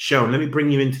Sharon, let me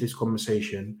bring you into this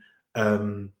conversation.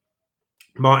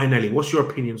 Martinelli, what's your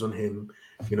opinions on him?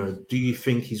 You know, do you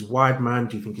think he's wide man?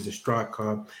 Do you think he's a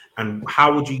striker? And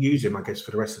how would you use him, I guess,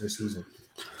 for the rest of the season?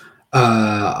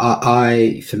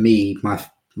 For me,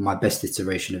 my best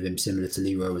iteration of him, similar to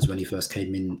Leroy, was when he first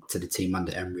came into the team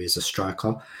under Emery as a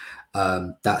striker.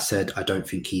 That said, I don't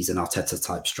think he's an Arteta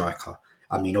type striker.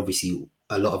 I mean, obviously,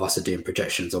 a lot of us are doing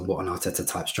projections on what an Arteta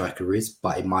type striker is,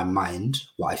 but in my mind,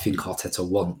 what I think Arteta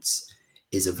wants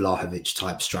is a Vlahovic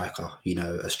type striker. You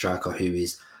know, a striker who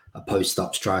is a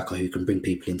post-up striker who can bring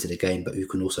people into the game, but who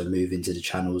can also move into the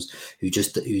channels,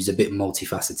 who's a bit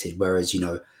multifaceted. Whereas, you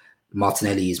know,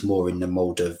 Martinelli is more in the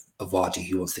mold of Vardy,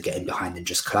 who wants to get in behind and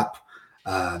just clap.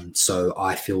 So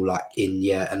I feel like in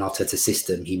an Arteta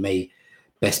system, he may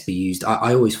best be used.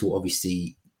 I always thought,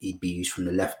 obviously, he'd be used from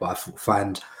the left, but I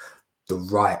find the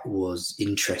right was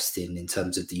interesting in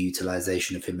terms of the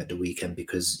utilization of him at the weekend,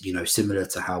 because, you know, similar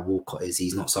to how Walcott is,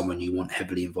 he's not someone you want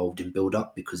heavily involved in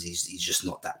build-up, because he's just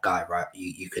not that guy, right?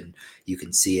 You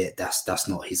can see it. That's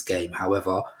not his game.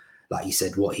 However, like you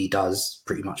said, what he does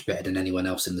pretty much better than anyone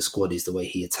else in the squad is the way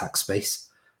he attacks space.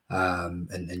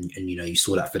 And you know, you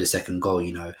saw that for the second goal.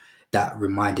 You know, that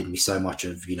reminded me so much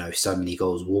of, you know, so many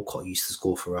goals Walcott used to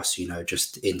score for us, you know,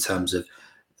 just in terms of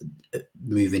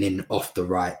moving in off the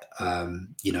right,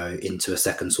 you know, into a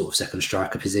second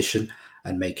striker position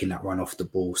and making that run off the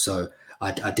ball. So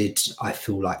I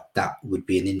feel like that would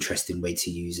be an interesting way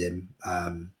to use him.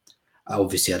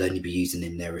 Obviously, I'd only be using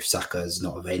him there if Saka is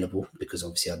not available, because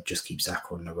obviously I'd just keep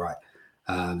Saka on the right.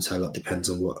 So a lot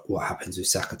depends on what happens with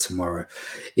Saka tomorrow.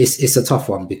 It's a tough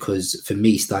one, because for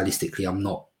me, stylistically, I'm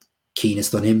not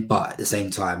keenest on him, but at the same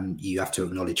time, you have to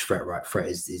acknowledge threat, right? Threat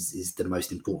is the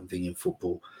most important thing in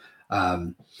football.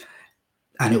 And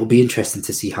it will be interesting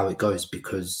to see how it goes,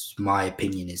 because my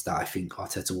opinion is that I think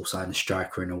Arteta will sign a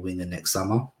striker and a winger next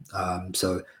summer.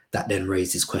 So that then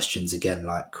raises questions again,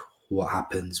 like what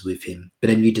happens with him. But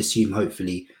then you'd assume,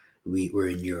 hopefully, we're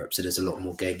in Europe, so there's a lot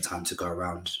more game time to go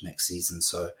around next season.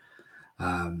 So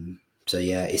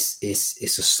yeah, it's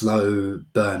a slow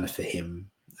burner for him.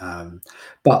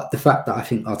 But the fact that I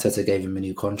think Arteta gave him a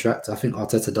new contract, I think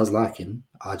Arteta does like him.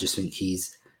 I just think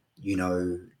he's, you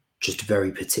know, just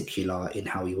very particular in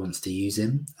how he wants to use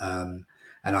him. And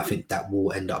I think that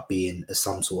will end up being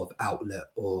some sort of outlet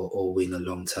or winger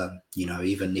long term. You know,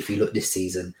 even if you look this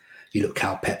season, you look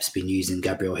how Pep's been using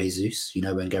Gabriel Jesus. You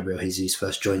know, when Gabriel Jesus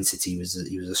first joined City, he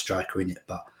was a striker in it,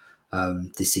 but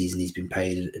this season he's been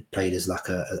played as like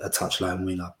a touchline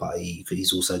winger, but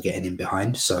he's also getting in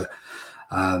behind. So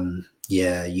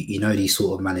yeah, you know, these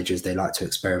sort of managers, they like to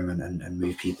experiment and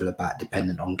move people about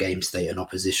dependent on game state and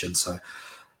opposition. So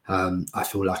I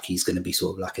feel like he's going to be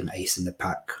sort of like an ace in the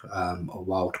pack, a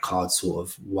wild card sort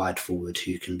of wide forward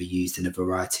who can be used in a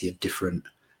variety of different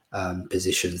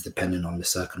positions depending on the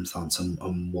circumstance and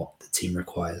on what the team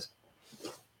requires.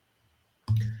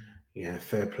 Yeah,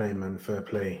 fair play, man. Fair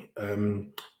play.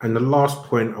 And the last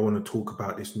point I want to talk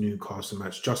about this Newcastle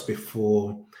match, just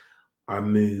before I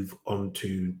move on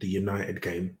to the United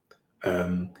game,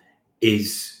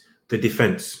 is the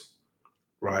defense,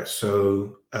 right?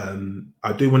 So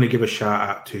I do want to give a shout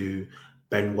out to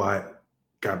Ben White,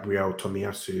 Gabriel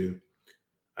Tomiyasu,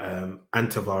 and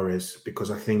Tavares,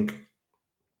 because I think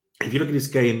if you look at this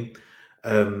game,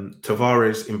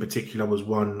 Tavares in particular was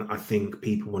one I think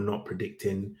people were not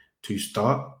predicting to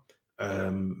start.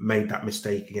 Made that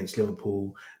mistake against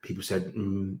Liverpool. People said,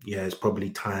 yeah, it's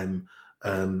probably time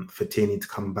for Tierney to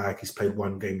come back. He's played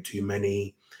one game too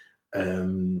many.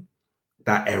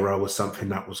 That error was something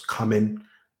that was coming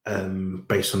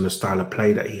based on the style of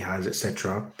play that he has,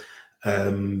 etc.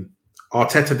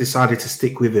 Arteta decided to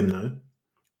stick with him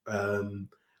though.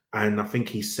 And I think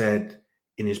he said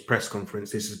in his press conference,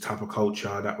 this is the type of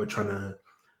culture that we're trying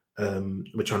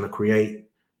to create.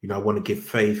 You know, I want to give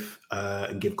faith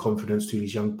and give confidence to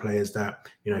these young players that,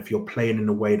 you know, if you're playing in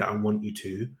the way that I want you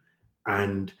to,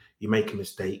 and you make a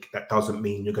mistake, that doesn't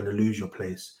mean you're going to lose your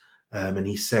place. And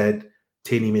he said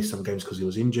Tierney missed some games because he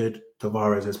was injured.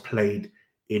 Tavares has played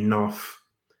enough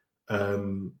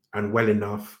and well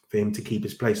enough for him to keep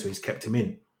his place, so he's kept him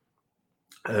in.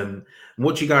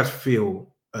 What do you guys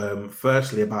feel,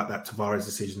 firstly, about that Tavares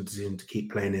decision to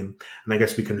keep playing him? And I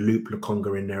guess we can loop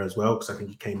Lokonga in there as well, because I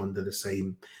think he came under the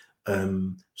same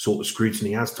sort of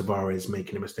scrutiny as Tavares,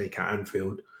 making a mistake at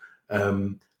Anfield.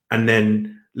 And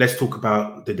then let's talk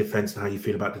about the defence and how you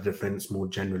feel about the defence more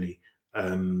generally.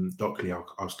 Dockley,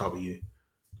 I'll start with you.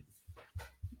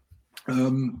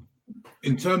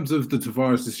 In terms of the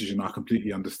Tavares decision, I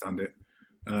completely understand it.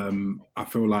 I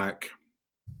feel like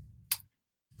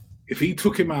if he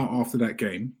took him out after that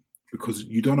game, because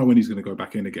you don't know when he's going to go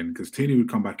back in again, because Tierney would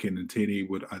come back in and Tierney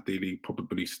would ideally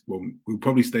will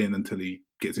probably stay in until he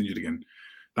gets injured again.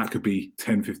 That could be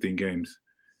 10, 15 games.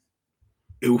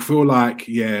 It will feel like,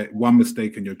 one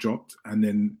mistake and you're dropped. And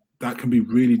then that can be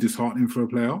really disheartening for a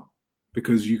player,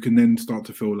 because you can then start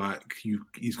to feel like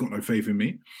he's got no faith in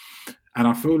me. And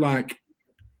I feel like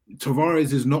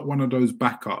Tavares is not one of those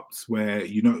backups where,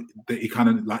 that he kind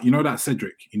of like, that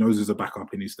Cedric, he knows there's a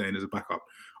backup and he's staying as a backup.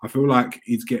 I feel like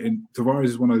Tavares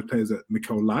is one of those players that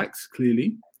Mikel likes,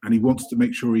 clearly, and he wants to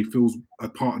make sure he feels a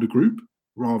part of the group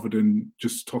rather than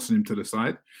just tossing him to the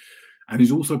side. And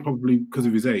he's also probably, because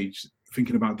of his age,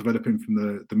 thinking about developing from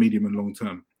the medium and long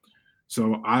term.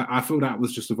 So I feel that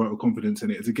was just a vote of confidence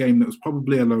in it. It's a game that was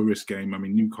probably a low-risk game. I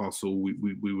mean, Newcastle,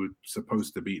 we were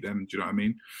supposed to beat them, do you know what I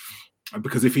mean?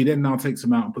 Because if he then now takes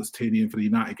him out and puts Tierney in for the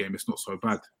United game, it's not so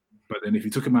bad. But then if he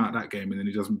took him out of that game and then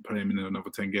he doesn't play him in another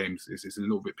 10 games, it's a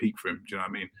little bit peak for him. Do you know what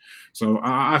I mean? So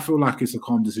I feel like it's a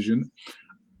calm decision.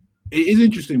 It is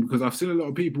interesting because I've seen a lot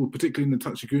of people, particularly in the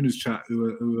Touchy Gooners chat,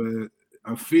 who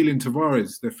are feeling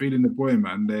Tavares. They're feeling the boy,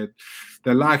 man.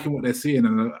 They're liking what they're seeing.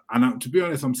 And to be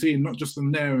honest, I'm seeing not just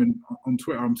on there and on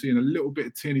Twitter, I'm seeing a little bit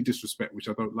of Tierney disrespect, which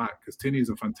I don't like, because Tierney is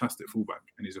a fantastic fullback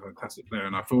and he's a fantastic player.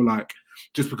 And I feel like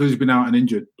just because he's been out and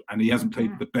injured and he hasn't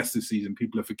played the best this season,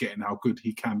 people are forgetting how good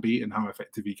he can be and how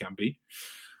effective he can be.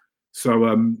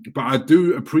 So, but I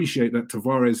do appreciate that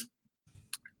Tavares,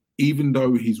 even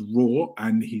though he's raw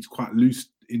and he's quite loose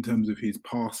in terms of his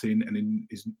passing and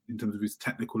in terms of his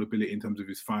technical ability, in terms of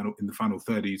his in the final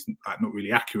third, he's not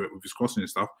really accurate with his crossing and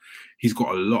stuff. He's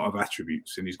got a lot of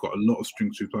attributes and he's got a lot of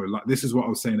strengths to play. Like, this is what I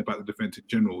was saying about the defence in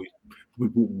general.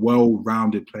 We've got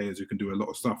well-rounded players who can do a lot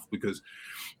of stuff, because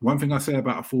one thing I say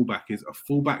about a fullback is a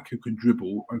fullback who can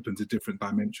dribble opens a different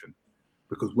dimension,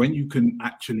 because when you can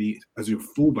actually, as your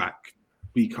fullback,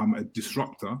 become a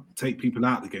disruptor, take people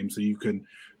out of the game, so you can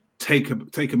take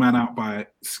a man out by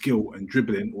skill and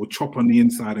dribbling, or chop on the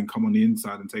inside and come on the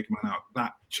inside and take a man out.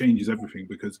 That changes everything,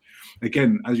 because,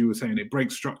 again, as you were saying, it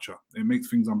breaks structure. It makes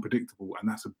things unpredictable, and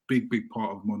that's a big, big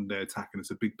part of modern day attack, and it's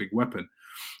a big, big weapon.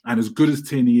 And as good as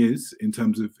Tierney is in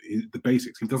terms of the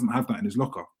basics, he doesn't have that in his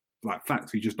locker. Like,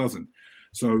 facts, he just doesn't.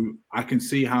 So I can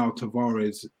see how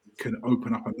Tavares can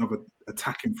open up another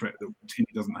attacking threat that Tierney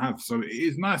doesn't have. So it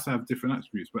is nice to have different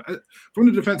attributes. But from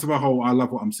the defense of a whole, I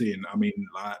love what I'm seeing. I mean,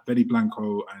 like Benny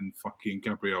Blanco and fucking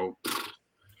Gabriel,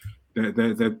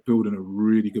 they're building a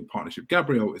really good partnership.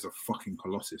 Gabriel is a fucking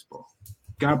colossus, bro.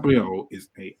 Gabriel is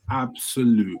a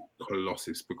absolute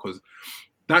colossus, because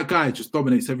that guy just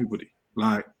dominates everybody.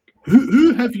 Like,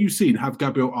 who have you seen have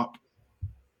Gabriel up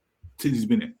since he's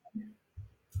been in?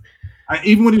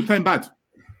 Even when he was playing bad.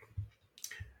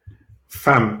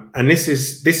 Fam, and this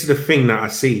is the thing that I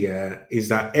see, is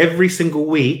that every single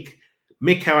week,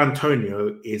 Mikel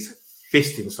Antonio is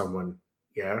fisting someone,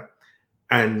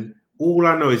 and all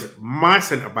I know is my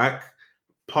centre-back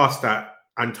passed that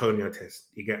Antonio test.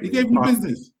 You get me? He gave him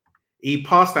business. He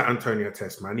passed that Antonio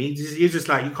test, man. He's just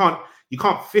like, you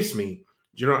can't fist me.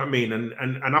 Do you know what I mean? And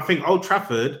I think Old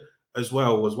Trafford as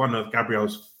well was one of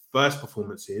Gabriel's first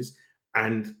performances,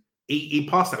 and he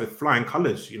passed that with flying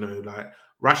colours. Like,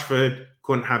 Rashford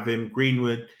couldn't have him.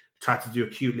 Greenwood tried to do a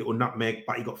cute little nutmeg,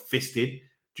 but he got fisted.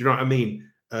 Do you know what I mean?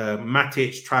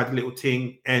 Matic tried a little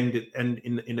thing and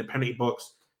in the penalty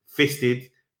box, fisted,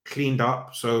 cleaned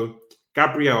up. So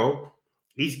Gabriel,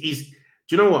 he's.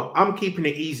 Do you know what? I'm keeping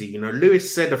it easy.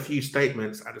 Lewis said a few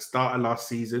statements at the start of last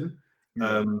season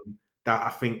that I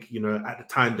think at the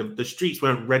time the streets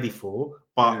weren't ready for,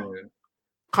 but. Yeah.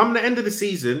 Come the end of the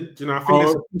season, I think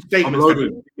there's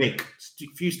a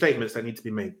few statements that need to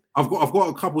be made. I've got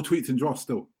a couple tweets in draft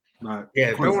still. Like,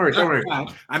 don't worry.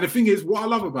 And the thing is, what I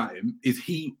love about him is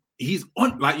he's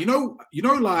on, like,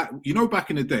 back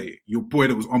in the day, your boy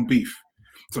that was on beef.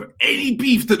 So any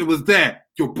beef that was there,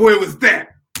 your boy was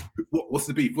there. What's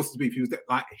the beef? He was there.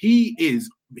 Like, he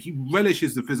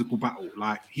relishes the physical battle.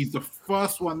 Like, he's the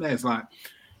first one there. It's like,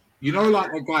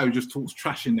 like a guy who just talks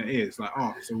trash in their ears, like,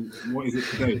 so what is it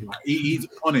today? Like, he's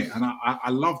on it, and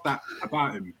I love that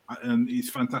about him, and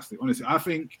he's fantastic. Honestly, I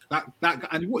think that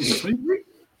and what is it, 23?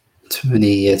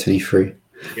 23.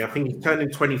 Yeah, I think he's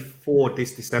turning 24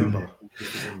 this December.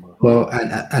 Well,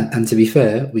 and to be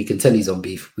fair, we can tell he's on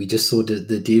beef. We just saw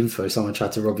the info. Someone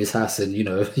tried to rob his house, and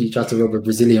he tried to rob a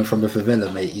Brazilian from a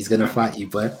favela, mate. He's gonna fight you,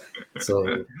 boy. So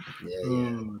yeah.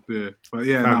 Oh dear. But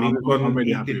yeah, I'm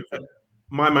really happy with it.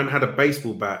 My man had a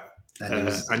baseball bat, and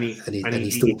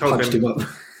he still punched him up.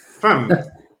 Fam,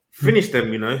 Finish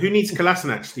them, you know. Who needs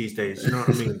Kolasinac these days? You know what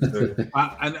I mean? So,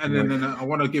 then I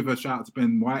want to give a shout out to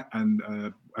Ben White, and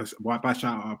by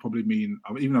shout out I probably mean,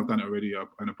 even though I've done it already,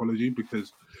 an apology,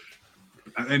 because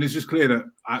and it's just clear that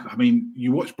I mean,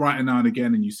 you watch Brighton now and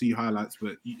again and you see highlights,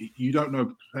 but you don't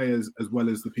know players as well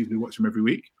as the people who watch him every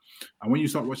week. And when you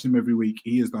start watching him every week,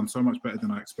 he has done so much better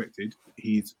than I expected.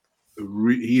 He is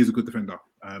a good defender,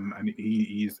 and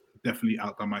he's definitely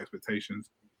outdone my expectations.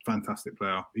 Fantastic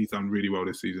player. He's done really well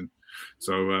this season.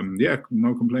 So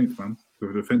no complaints, man.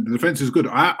 The defense is good.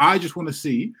 I just want to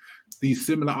see these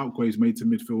similar upgrades made to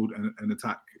midfield and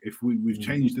attack. If we've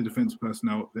changed the defense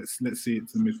personnel, let's see it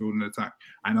to midfield and attack.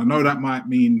 And I know that might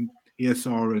mean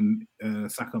ESR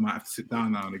and Saka might have to sit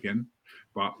down now and again,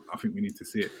 but I think we need to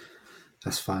see it.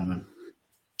 That's fine, man.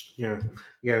 Yeah,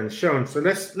 and Sean. So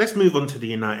let's move on to the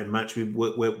United match.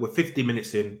 We're 50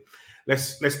 minutes in.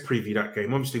 Let's preview that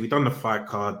game. Obviously, we've done the fight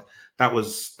card. That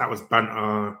was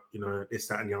banter, you know, this,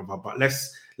 that, and the other. But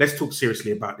let's talk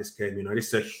seriously about this game. You know,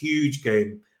 this is a huge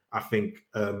game, I think,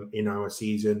 in our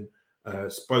season.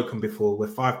 Spoken before, we're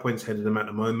 5 points ahead of them at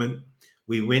the moment.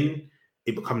 We win,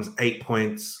 it becomes 8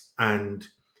 points, and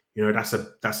you know that's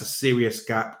a serious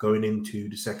gap going into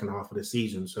the second half of the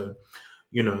season. So,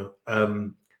 you know,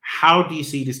 how do you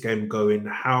see this game going?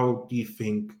 How do you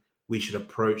think we should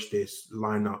approach this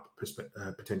lineup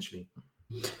potentially?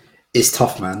 It's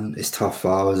tough, man. It's tough.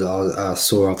 I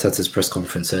saw Arteta's press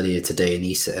conference earlier today,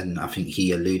 and I think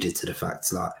he alluded to the fact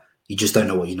that you just don't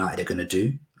know what United are going to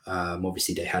do.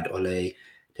 Obviously, they had Ole.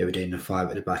 They were doing the 5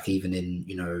 at the back. Even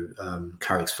in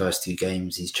Carrick's first 2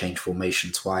 games, he's changed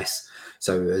formation twice.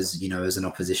 So as you know, as an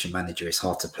opposition manager, it's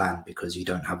hard to plan because you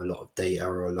don't have a lot of data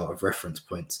or a lot of reference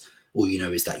points. All you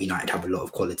know is that United have a lot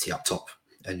of quality up top,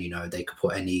 and you know they could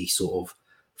put any sort of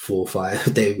 4 or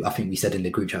 5. I think we said in the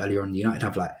group chat earlier on, United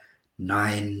have like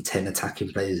 9, 10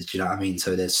 attacking players. Do you know what I mean?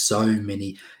 So there's so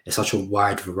many. It's such a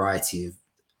wide variety of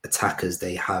attackers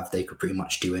they have. They could pretty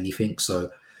much do anything. So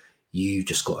you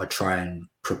just got to try and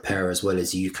prepare as well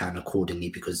as you can accordingly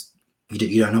because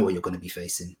you don't know what you're going to be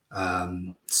facing.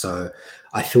 So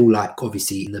I feel like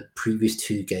obviously in the previous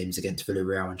 2 games against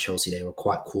Villarreal and Chelsea, they were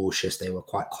quite cautious, they were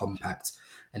quite compact,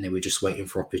 and they were just waiting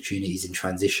for opportunities in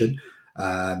transition.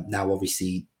 Now,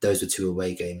 obviously, those were 2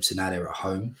 away games, so now they're at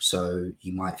home. So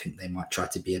you might think they might try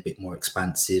to be a bit more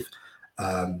expansive,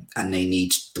 and they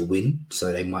need the win,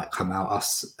 so they might come out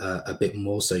us a bit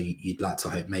more. So you'd like to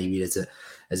hope maybe there's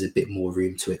a bit more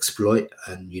room to exploit,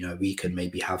 and you know we can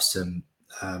maybe have some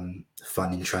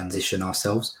fun in transition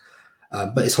ourselves.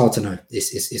 But it's hard to know.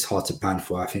 It's hard to plan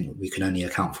for. I think we can only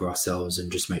account for ourselves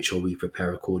and just make sure we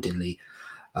prepare accordingly.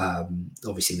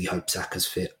 Obviously, we hope Saka's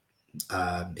fit.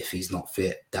 If he's not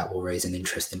fit, that will raise an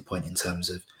interesting point in terms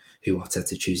of who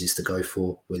Arteta chooses to go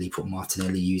for. Will he put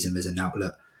Martinelli, use him as an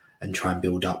outlet, and try and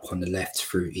build up on the left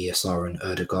through ESR and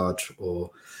Ødegaard,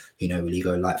 or you know, will he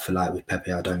go light for light with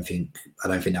Pepe? I don't think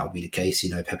that would be the case.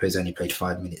 You know, Pepe's only played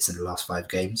 5 minutes in the last 5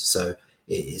 games, so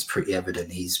it is pretty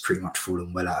evident he's pretty much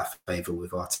fallen well out of favour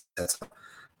with Arteta.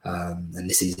 And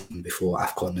this is even before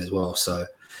AFCON as well. So,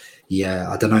 yeah,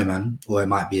 I don't know, man. Or it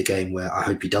might be a game where I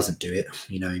hope he doesn't do it.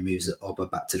 You know, he moves Oba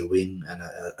back to the wing, and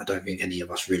I don't think any of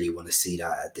us really want to see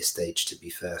that at this stage, to be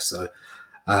fair. So,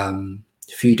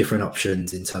 a few different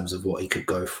options in terms of what he could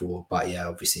go for. But, yeah,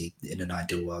 obviously, in an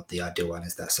ideal world, the ideal one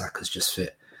is that Saka's just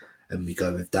fit, and we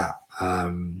go with that.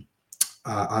 I'm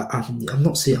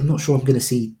not sure I'm going to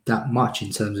see that much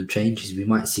in terms of changes. We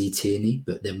might see Tierney,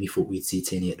 but then we thought we'd see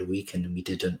Tierney at the weekend and we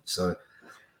didn't. So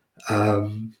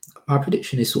my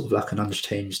prediction is sort of like an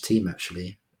unchanged team,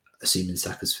 actually, assuming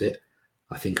Saka's fit.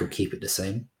 I think he'll keep it the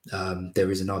same. There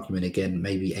is an argument again,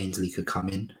 maybe Ainsley could come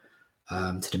in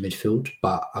to the midfield,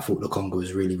 but I thought Lukonga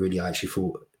was really, I actually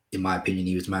thought, in my opinion,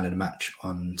 he was man of the match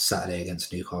on Saturday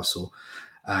against Newcastle.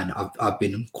 And I've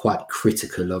been quite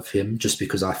critical of him just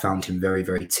because I found him very,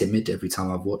 very timid every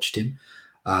time I've watched him.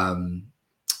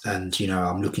 And, you know,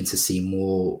 I'm looking to see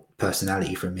more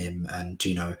personality from him. And,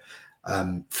 you know,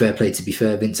 fair play to be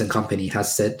fair, Vincent Kompany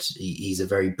has said he's a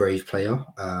very brave player.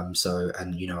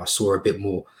 And, you know, I saw a bit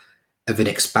more of an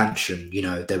expansion. You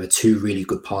know, there were 2 really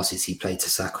good passes he played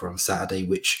to Saka on Saturday,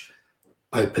 which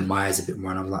opened my eyes a bit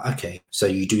more, and I'm like, okay, so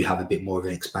you do have a bit more of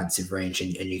an expansive range,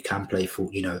 and you can play for,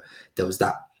 you know, there was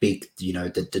that big, you know,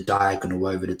 the diagonal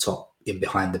over the top in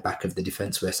behind the back of the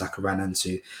defence where Saka ran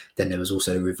into. Then there was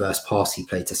also a reverse pass he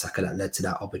played to Saka that led to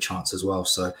that other chance as well.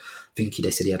 So I think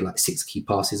they said he had like 6 key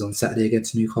passes on Saturday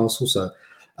against Newcastle. So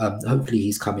hopefully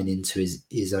he's coming into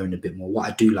his own a bit more. What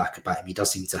I do like about him, he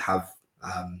does seem to have,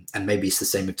 and maybe it's the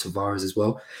same with Tavares as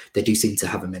well, they do seem to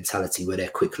have a mentality where they're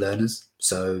quick learners.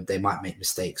 So they might make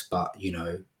mistakes, but, you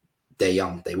know, they're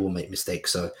young, they will make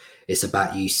mistakes. So it's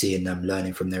about you seeing them,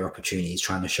 learning from their opportunities,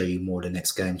 trying to show you more the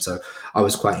next game. So I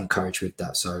was quite encouraged with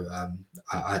that. So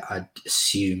I'd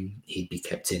assume he'd be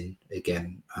kept in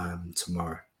again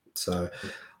tomorrow. So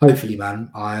hopefully,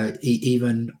 man,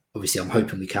 even obviously I'm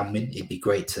hoping we can win. It'd be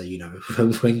great to,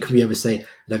 when can we ever say, I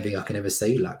don't think I can ever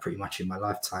say, like, pretty much in my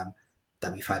lifetime,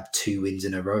 that we've had 2 wins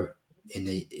in a row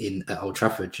at Old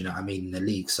Trafford, you know what I mean, in the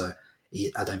league. So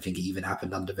I don't think it even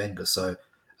happened under Wenger. So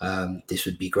this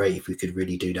would be great if we could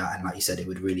really do that. And like you said, it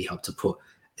would really help to put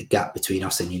a gap between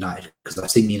us and United, because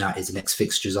I've seen United's next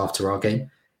fixtures after our game.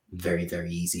 Very,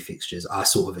 very easy fixtures. I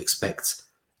sort of expect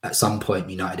at some point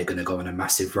United are going to go on a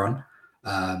massive run.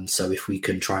 So if we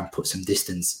can try and put some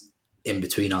distance in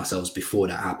between ourselves before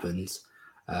that happens,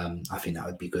 I think that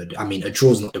would be good. I mean, a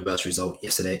draw's not the worst result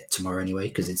tomorrow anyway,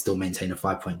 because it'd still maintain a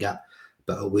 5-point gap,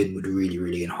 but a win would really,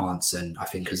 really enhance. And I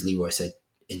think, as Leroy said,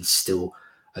 instill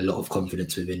a lot of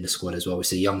confidence within the squad as well.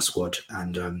 It's a young squad,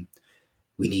 and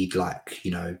we need,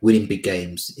 winning big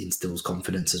games instills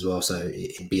confidence as well. So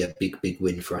it'd be a big, big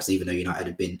win for us, even though United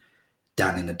have been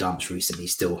down in the dumps recently.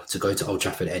 Still, to go to Old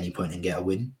Trafford at any point and get a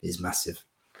win is massive.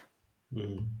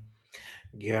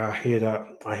 Yeah, I hear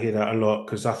that a lot,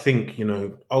 because I think,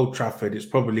 Old Trafford is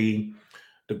probably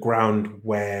the ground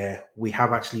where we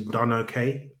have actually done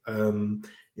okay in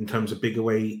terms of big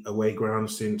away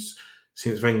grounds since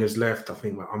Wenger's left. I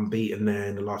think we're unbeaten there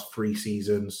in the last 3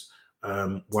 seasons,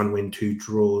 1 win, 2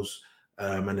 draws,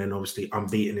 and then obviously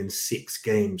unbeaten in 6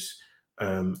 games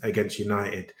against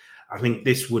United. I think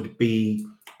this would be,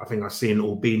 I think I've seen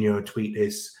Albino tweet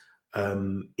this,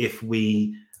 if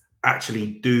we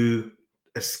actually do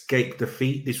escape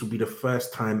defeat, this will be the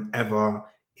first time ever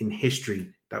in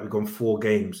history that we've gone 4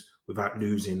 games without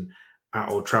losing at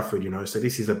Old Trafford, So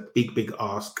this is a big, big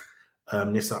ask.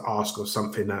 This is an ask of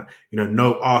something that,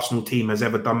 no Arsenal team has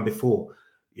ever done before,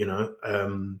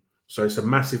 So it's a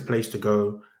massive place to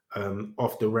go,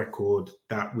 off the record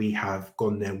that we have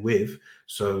gone there with.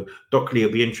 So, Dockley,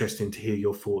 it'll be interesting to hear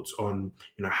your thoughts on,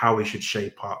 how we should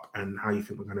shape up and how you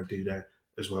think we're going to do there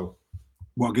as well.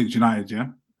 What, against United, yeah?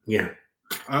 Yeah.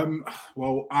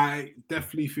 Well, I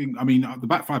definitely think, the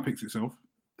back 5 picks itself,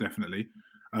 definitely.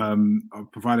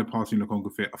 Provided Partey and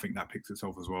Lukaku fit, I think that picks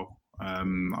itself as well.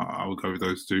 I would go with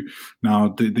those 2. Now,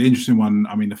 the interesting one,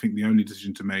 I think the only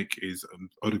decision to make is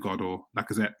Odegaard or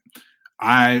Lacazette.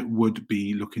 I would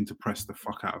be looking to press the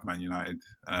fuck out of Man United,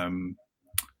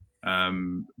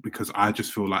 because I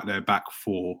just feel like their back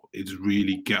 4 is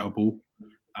really gettable.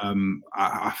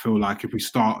 I feel like if we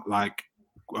start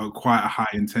quite a high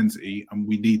intensity and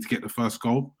we need to get the first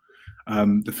goal.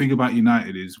 The thing about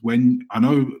United is, when I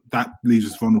know that leaves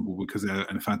us vulnerable because they're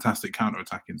in a fantastic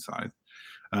counter-attacking side,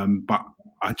 but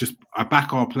I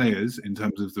back our players in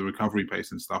terms of the recovery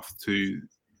pace and stuff to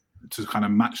kind of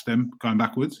match them going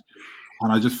backwards.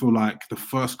 And I just feel like the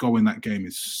first goal in that game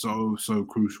is so, so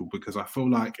crucial, because I feel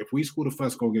like if we score the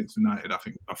first goal against United, I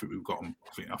think we've got them.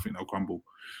 I think they'll crumble.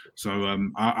 So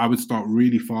I would start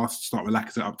really fast, start with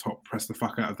Lacazette up top, press the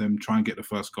fuck out of them, try and get the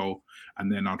first goal,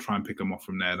 and then I'll try and pick them off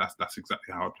from there. That's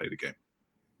exactly how I play the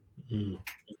game.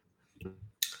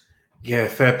 Yeah,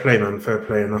 fair play, man, fair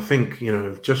play. And I think,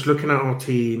 just looking at our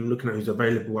team, looking at who's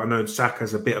available, I know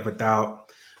Saka's a bit of a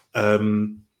doubt.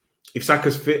 If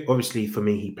Saka's fit, obviously for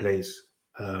me, he plays.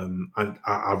 And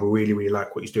I really, really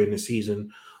like what he's doing this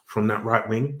season from that right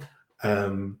wing.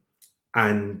 And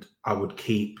I would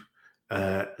keep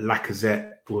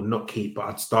Lacazette, or not keep, but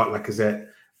I'd start Lacazette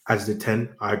as the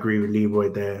 10. I agree with Leroy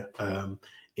there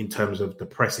in terms of the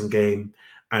pressing game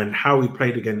and how we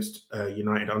played against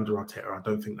United under Arteta. I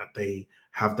don't think that they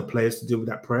have the players to deal with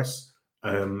that press,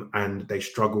 and they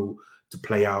struggle to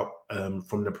play out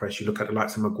from the press. You look at the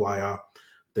likes of Maguire,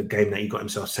 the game that he got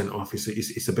himself sent off,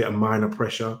 it's a bit of minor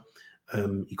pressure.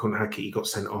 He couldn't hack it, he got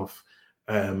sent off.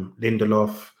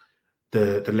 Lindelof,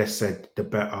 the less said, the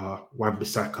better.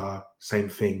 Wan-Bissaka, same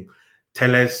thing.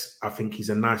 Telles, I think he's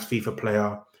a nice FIFA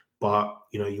player, but,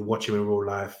 you watch him in real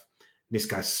life, this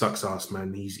guy sucks ass,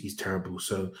 man. He's terrible.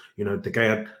 So, the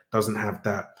guy doesn't have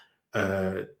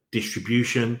that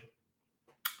distribution.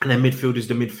 And then midfield is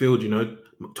the midfield,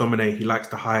 McTominay, he likes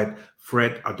to hide.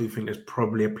 Fred, I do think there's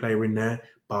probably a player in there,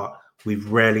 but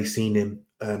we've rarely seen him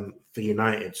for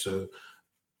United. So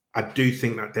I do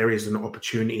think that there is an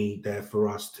opportunity there for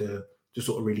us to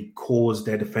sort of really cause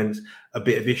their defence a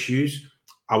bit of issues.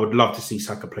 I would love to see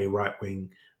Saka play right wing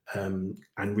and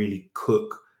really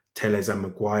cook Telles and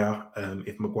Maguire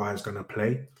if Maguire's going to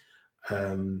play.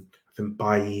 I think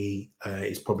Bailly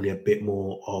is probably a bit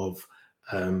more of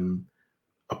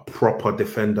a proper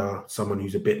defender, someone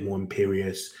who's a bit more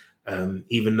imperious,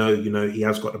 Even though, he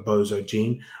has got the bozo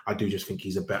gene, I do just think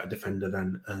he's a better defender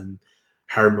than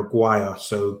Harry Maguire.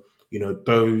 So,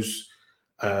 those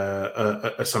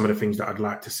are some of the things that I'd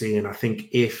like to see. And I think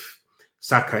if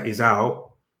Saka is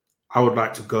out, I would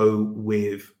like to go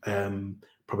with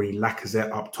probably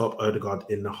Lacazette up top, Odegaard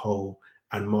in the hole,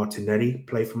 and Martinelli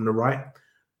play from the right.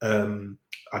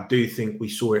 I do think we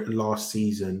saw it last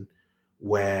season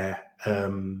where,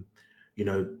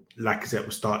 Lacazette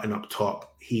was starting up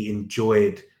top. He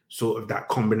enjoyed sort of that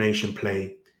combination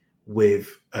play with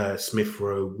Smith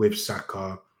Rowe, with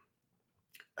Saka,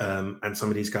 and some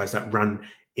of these guys that ran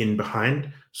in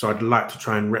behind. So I'd like to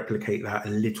try and replicate that a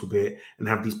little bit and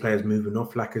have these players moving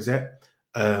off Lacazette.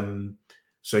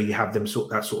 So you have them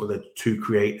sort of the two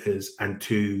creators and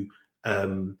two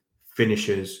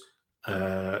finishers,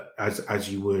 as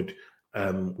you would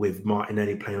with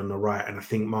Martinelli playing on the right. And I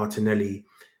think Martinelli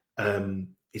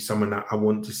is someone that I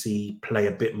want to see play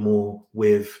a bit more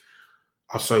with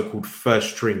our so-called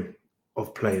first string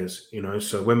of players.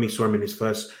 So when we saw him in his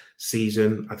first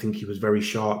season, I think he was very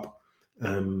sharp,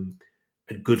 a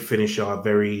good finisher,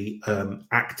 very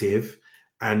active.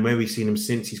 And when we've seen him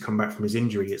since he's come back from his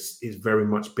injury, it's very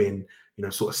much been,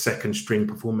 sort of second string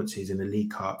performances in the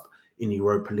League Cup, in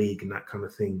Europa League and that kind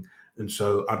of thing. And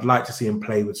so I'd like to see him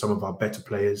play with some of our better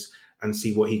players and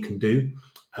see what he can do.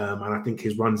 And I think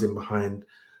his runs in behind,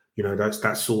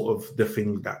 that's sort of the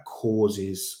thing that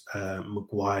causes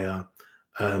Maguire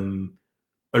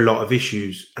a lot of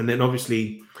issues. And then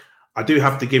obviously I do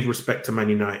have to give respect to Man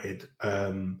United.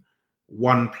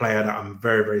 One player that I'm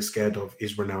very, very scared of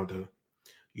is Ronaldo.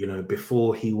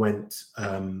 Before he went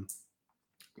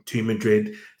to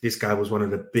Madrid, this guy was one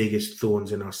of the biggest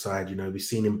thorns in our side. We've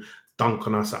seen him dunk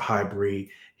on us at Highbury.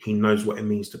 He knows what it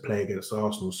means to play against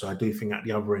Arsenal. So I do think at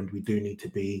the other end, we do need to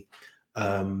be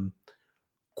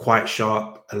quite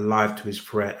sharp, alive to his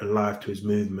threat, alive to his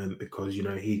movement, because,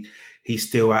 he's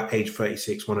still at age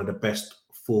 36, one of the best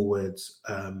forwards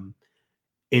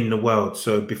in the world.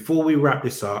 So before we wrap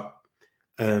this up,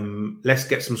 let's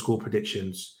get some score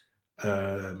predictions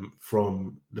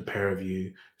from the pair of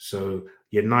you. So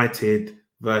United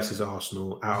versus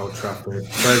Arsenal at Old Trafford,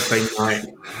 Thursday night,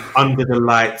 under the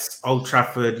lights, Old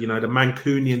Trafford. The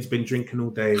Mancunian's been drinking all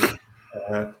day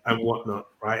and whatnot,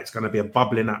 right? It's going to be a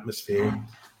bubbling atmosphere.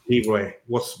 Leroy,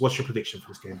 what's your prediction for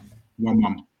this game?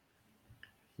 1-1.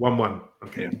 1-1.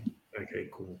 Okay. Yeah. Okay,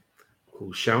 cool.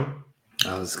 Sean?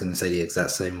 I was going to say the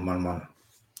exact same 1-1.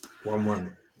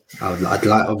 1-1. I'd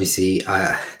like, obviously,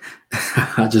 I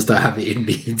just don't have it in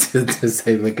me to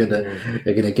say we're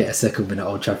gonna get a second win at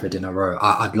Old Trafford in a row.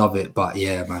 I'd love it, but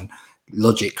yeah, man.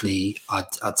 Logically,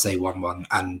 I'd say 1-1,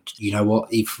 and you know what?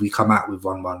 If we come out with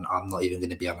 1-1, I'm not even going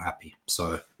to be unhappy.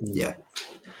 So yeah,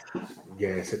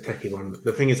 it's a techie one.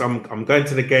 The thing is, I'm going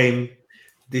to the game.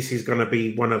 This is going to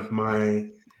be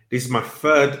this is my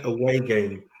third away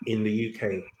game in the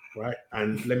UK, right?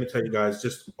 And let me tell you guys,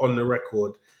 just on the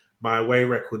record, my away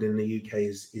record in the UK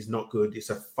is not good. It's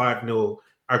a 5-0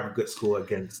 aggregate score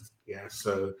against. Yeah,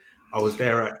 so I was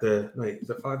there at is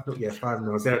it 5-0? Yeah, 5-0.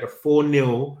 I was there at the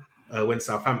 4-0 when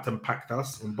Southampton packed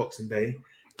us on Boxing Day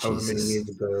however many years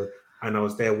ago. And I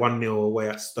was there 1-0 away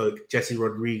at Stoke. Jesse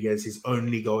Rodriguez, his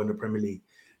only goal in the Premier League.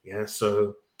 Yeah,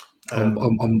 so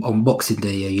on Boxing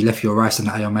Day, yeah, you left your rice and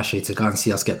Ayamashe to go and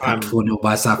see us get packed 4-0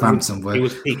 by Southampton. It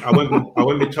was peak. I went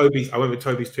with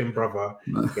Toby's twin brother.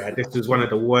 Yeah, this was one of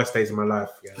the worst days of my life.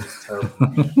 Yeah, it was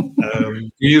terrible.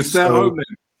 You stay home then.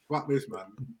 Fuck this, man.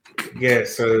 Yeah,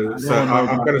 so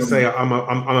I'm gonna say I'm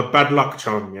a bad luck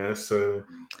charm. Yeah, so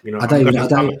I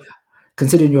don't.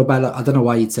 Considering your bad luck, I don't know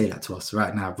why you'd say that to us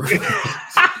right now, bro.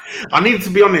 I need to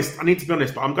be honest, but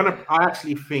I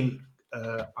actually think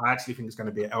it's going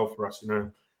to be an L for us.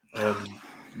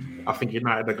 I think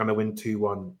United are going to win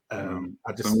 2-1.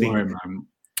 I just think, worry, man.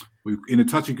 In the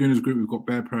Touchy Gooners group, we've got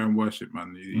bare prayer and worship,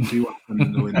 man. You see what happens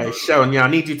in the window. Hey, Sharon, I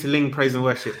need you to link praise and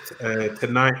worship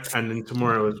tonight and then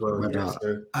tomorrow as well.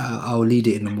 I'll lead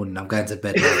it in the morning. I'm going to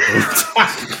bed.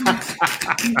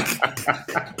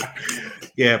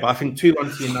 Yeah, but I think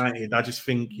 2-1 to United. I just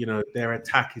think their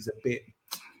attack is a bit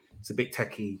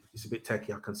techie. It's a bit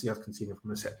techie. I can see us conceding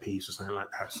from a set piece or something like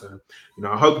that. So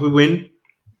I hope we win,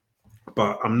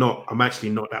 but I'm actually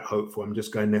not that hopeful. I'm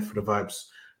just going there for the vibes.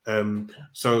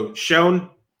 So Sean,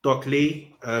 Doc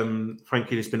Lee,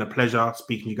 thank you. It's been a pleasure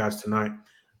speaking to you guys tonight,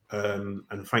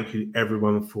 and thank you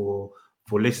everyone for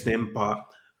listening. But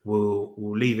we'll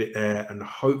leave it there, and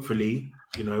hopefully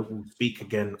we'll speak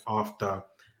again after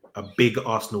a big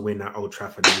Arsenal win at Old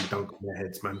Trafford and we dunk on their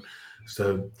heads, man.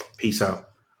 So peace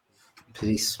out.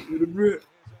 Peace.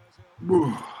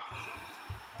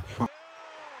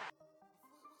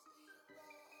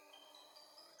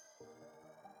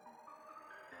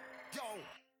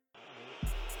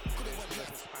 Could it went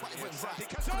left, but it went right. Could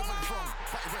it went wrong,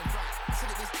 but it went right. Said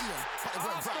it was Ian, but it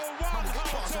went right. Man, we get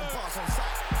bars on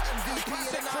sight. MVP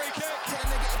in the night. Tell a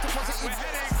negative to positive. We're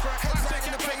heading for a classic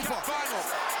in the paper final.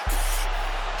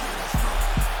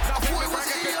 I thought it was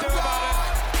Ian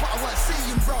right, but I weren't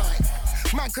seeing right.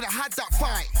 Man could have had that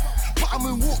fight, but I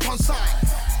moonwalked on sight.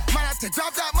 Man had to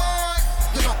grab that mic.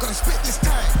 You're not gonna spit this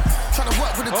time. Trying to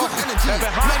work with a good energy. Man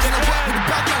gonna work with a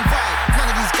bad man vibe. None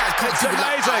of these guys can't do it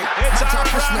like I. It's Man try Aaron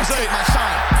to push me and Ramsey. take my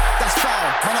shine. That's foul.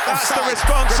 Man are That's offside. the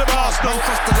response of Red card, Arsenal. Man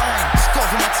crossed the line. Score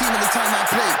for my team anytime I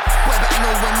play. Boy, better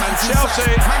know when man's Chelsea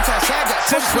inside. Man can't say I get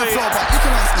simply floor, but you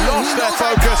can ask Ian, lost he their knows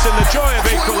I focus die. in the joy of I thought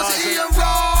it was equalising. Ian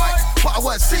right, but I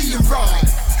weren't seeing right.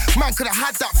 Man could have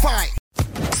had that fight.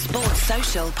 Sports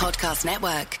Social Podcast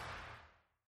Network.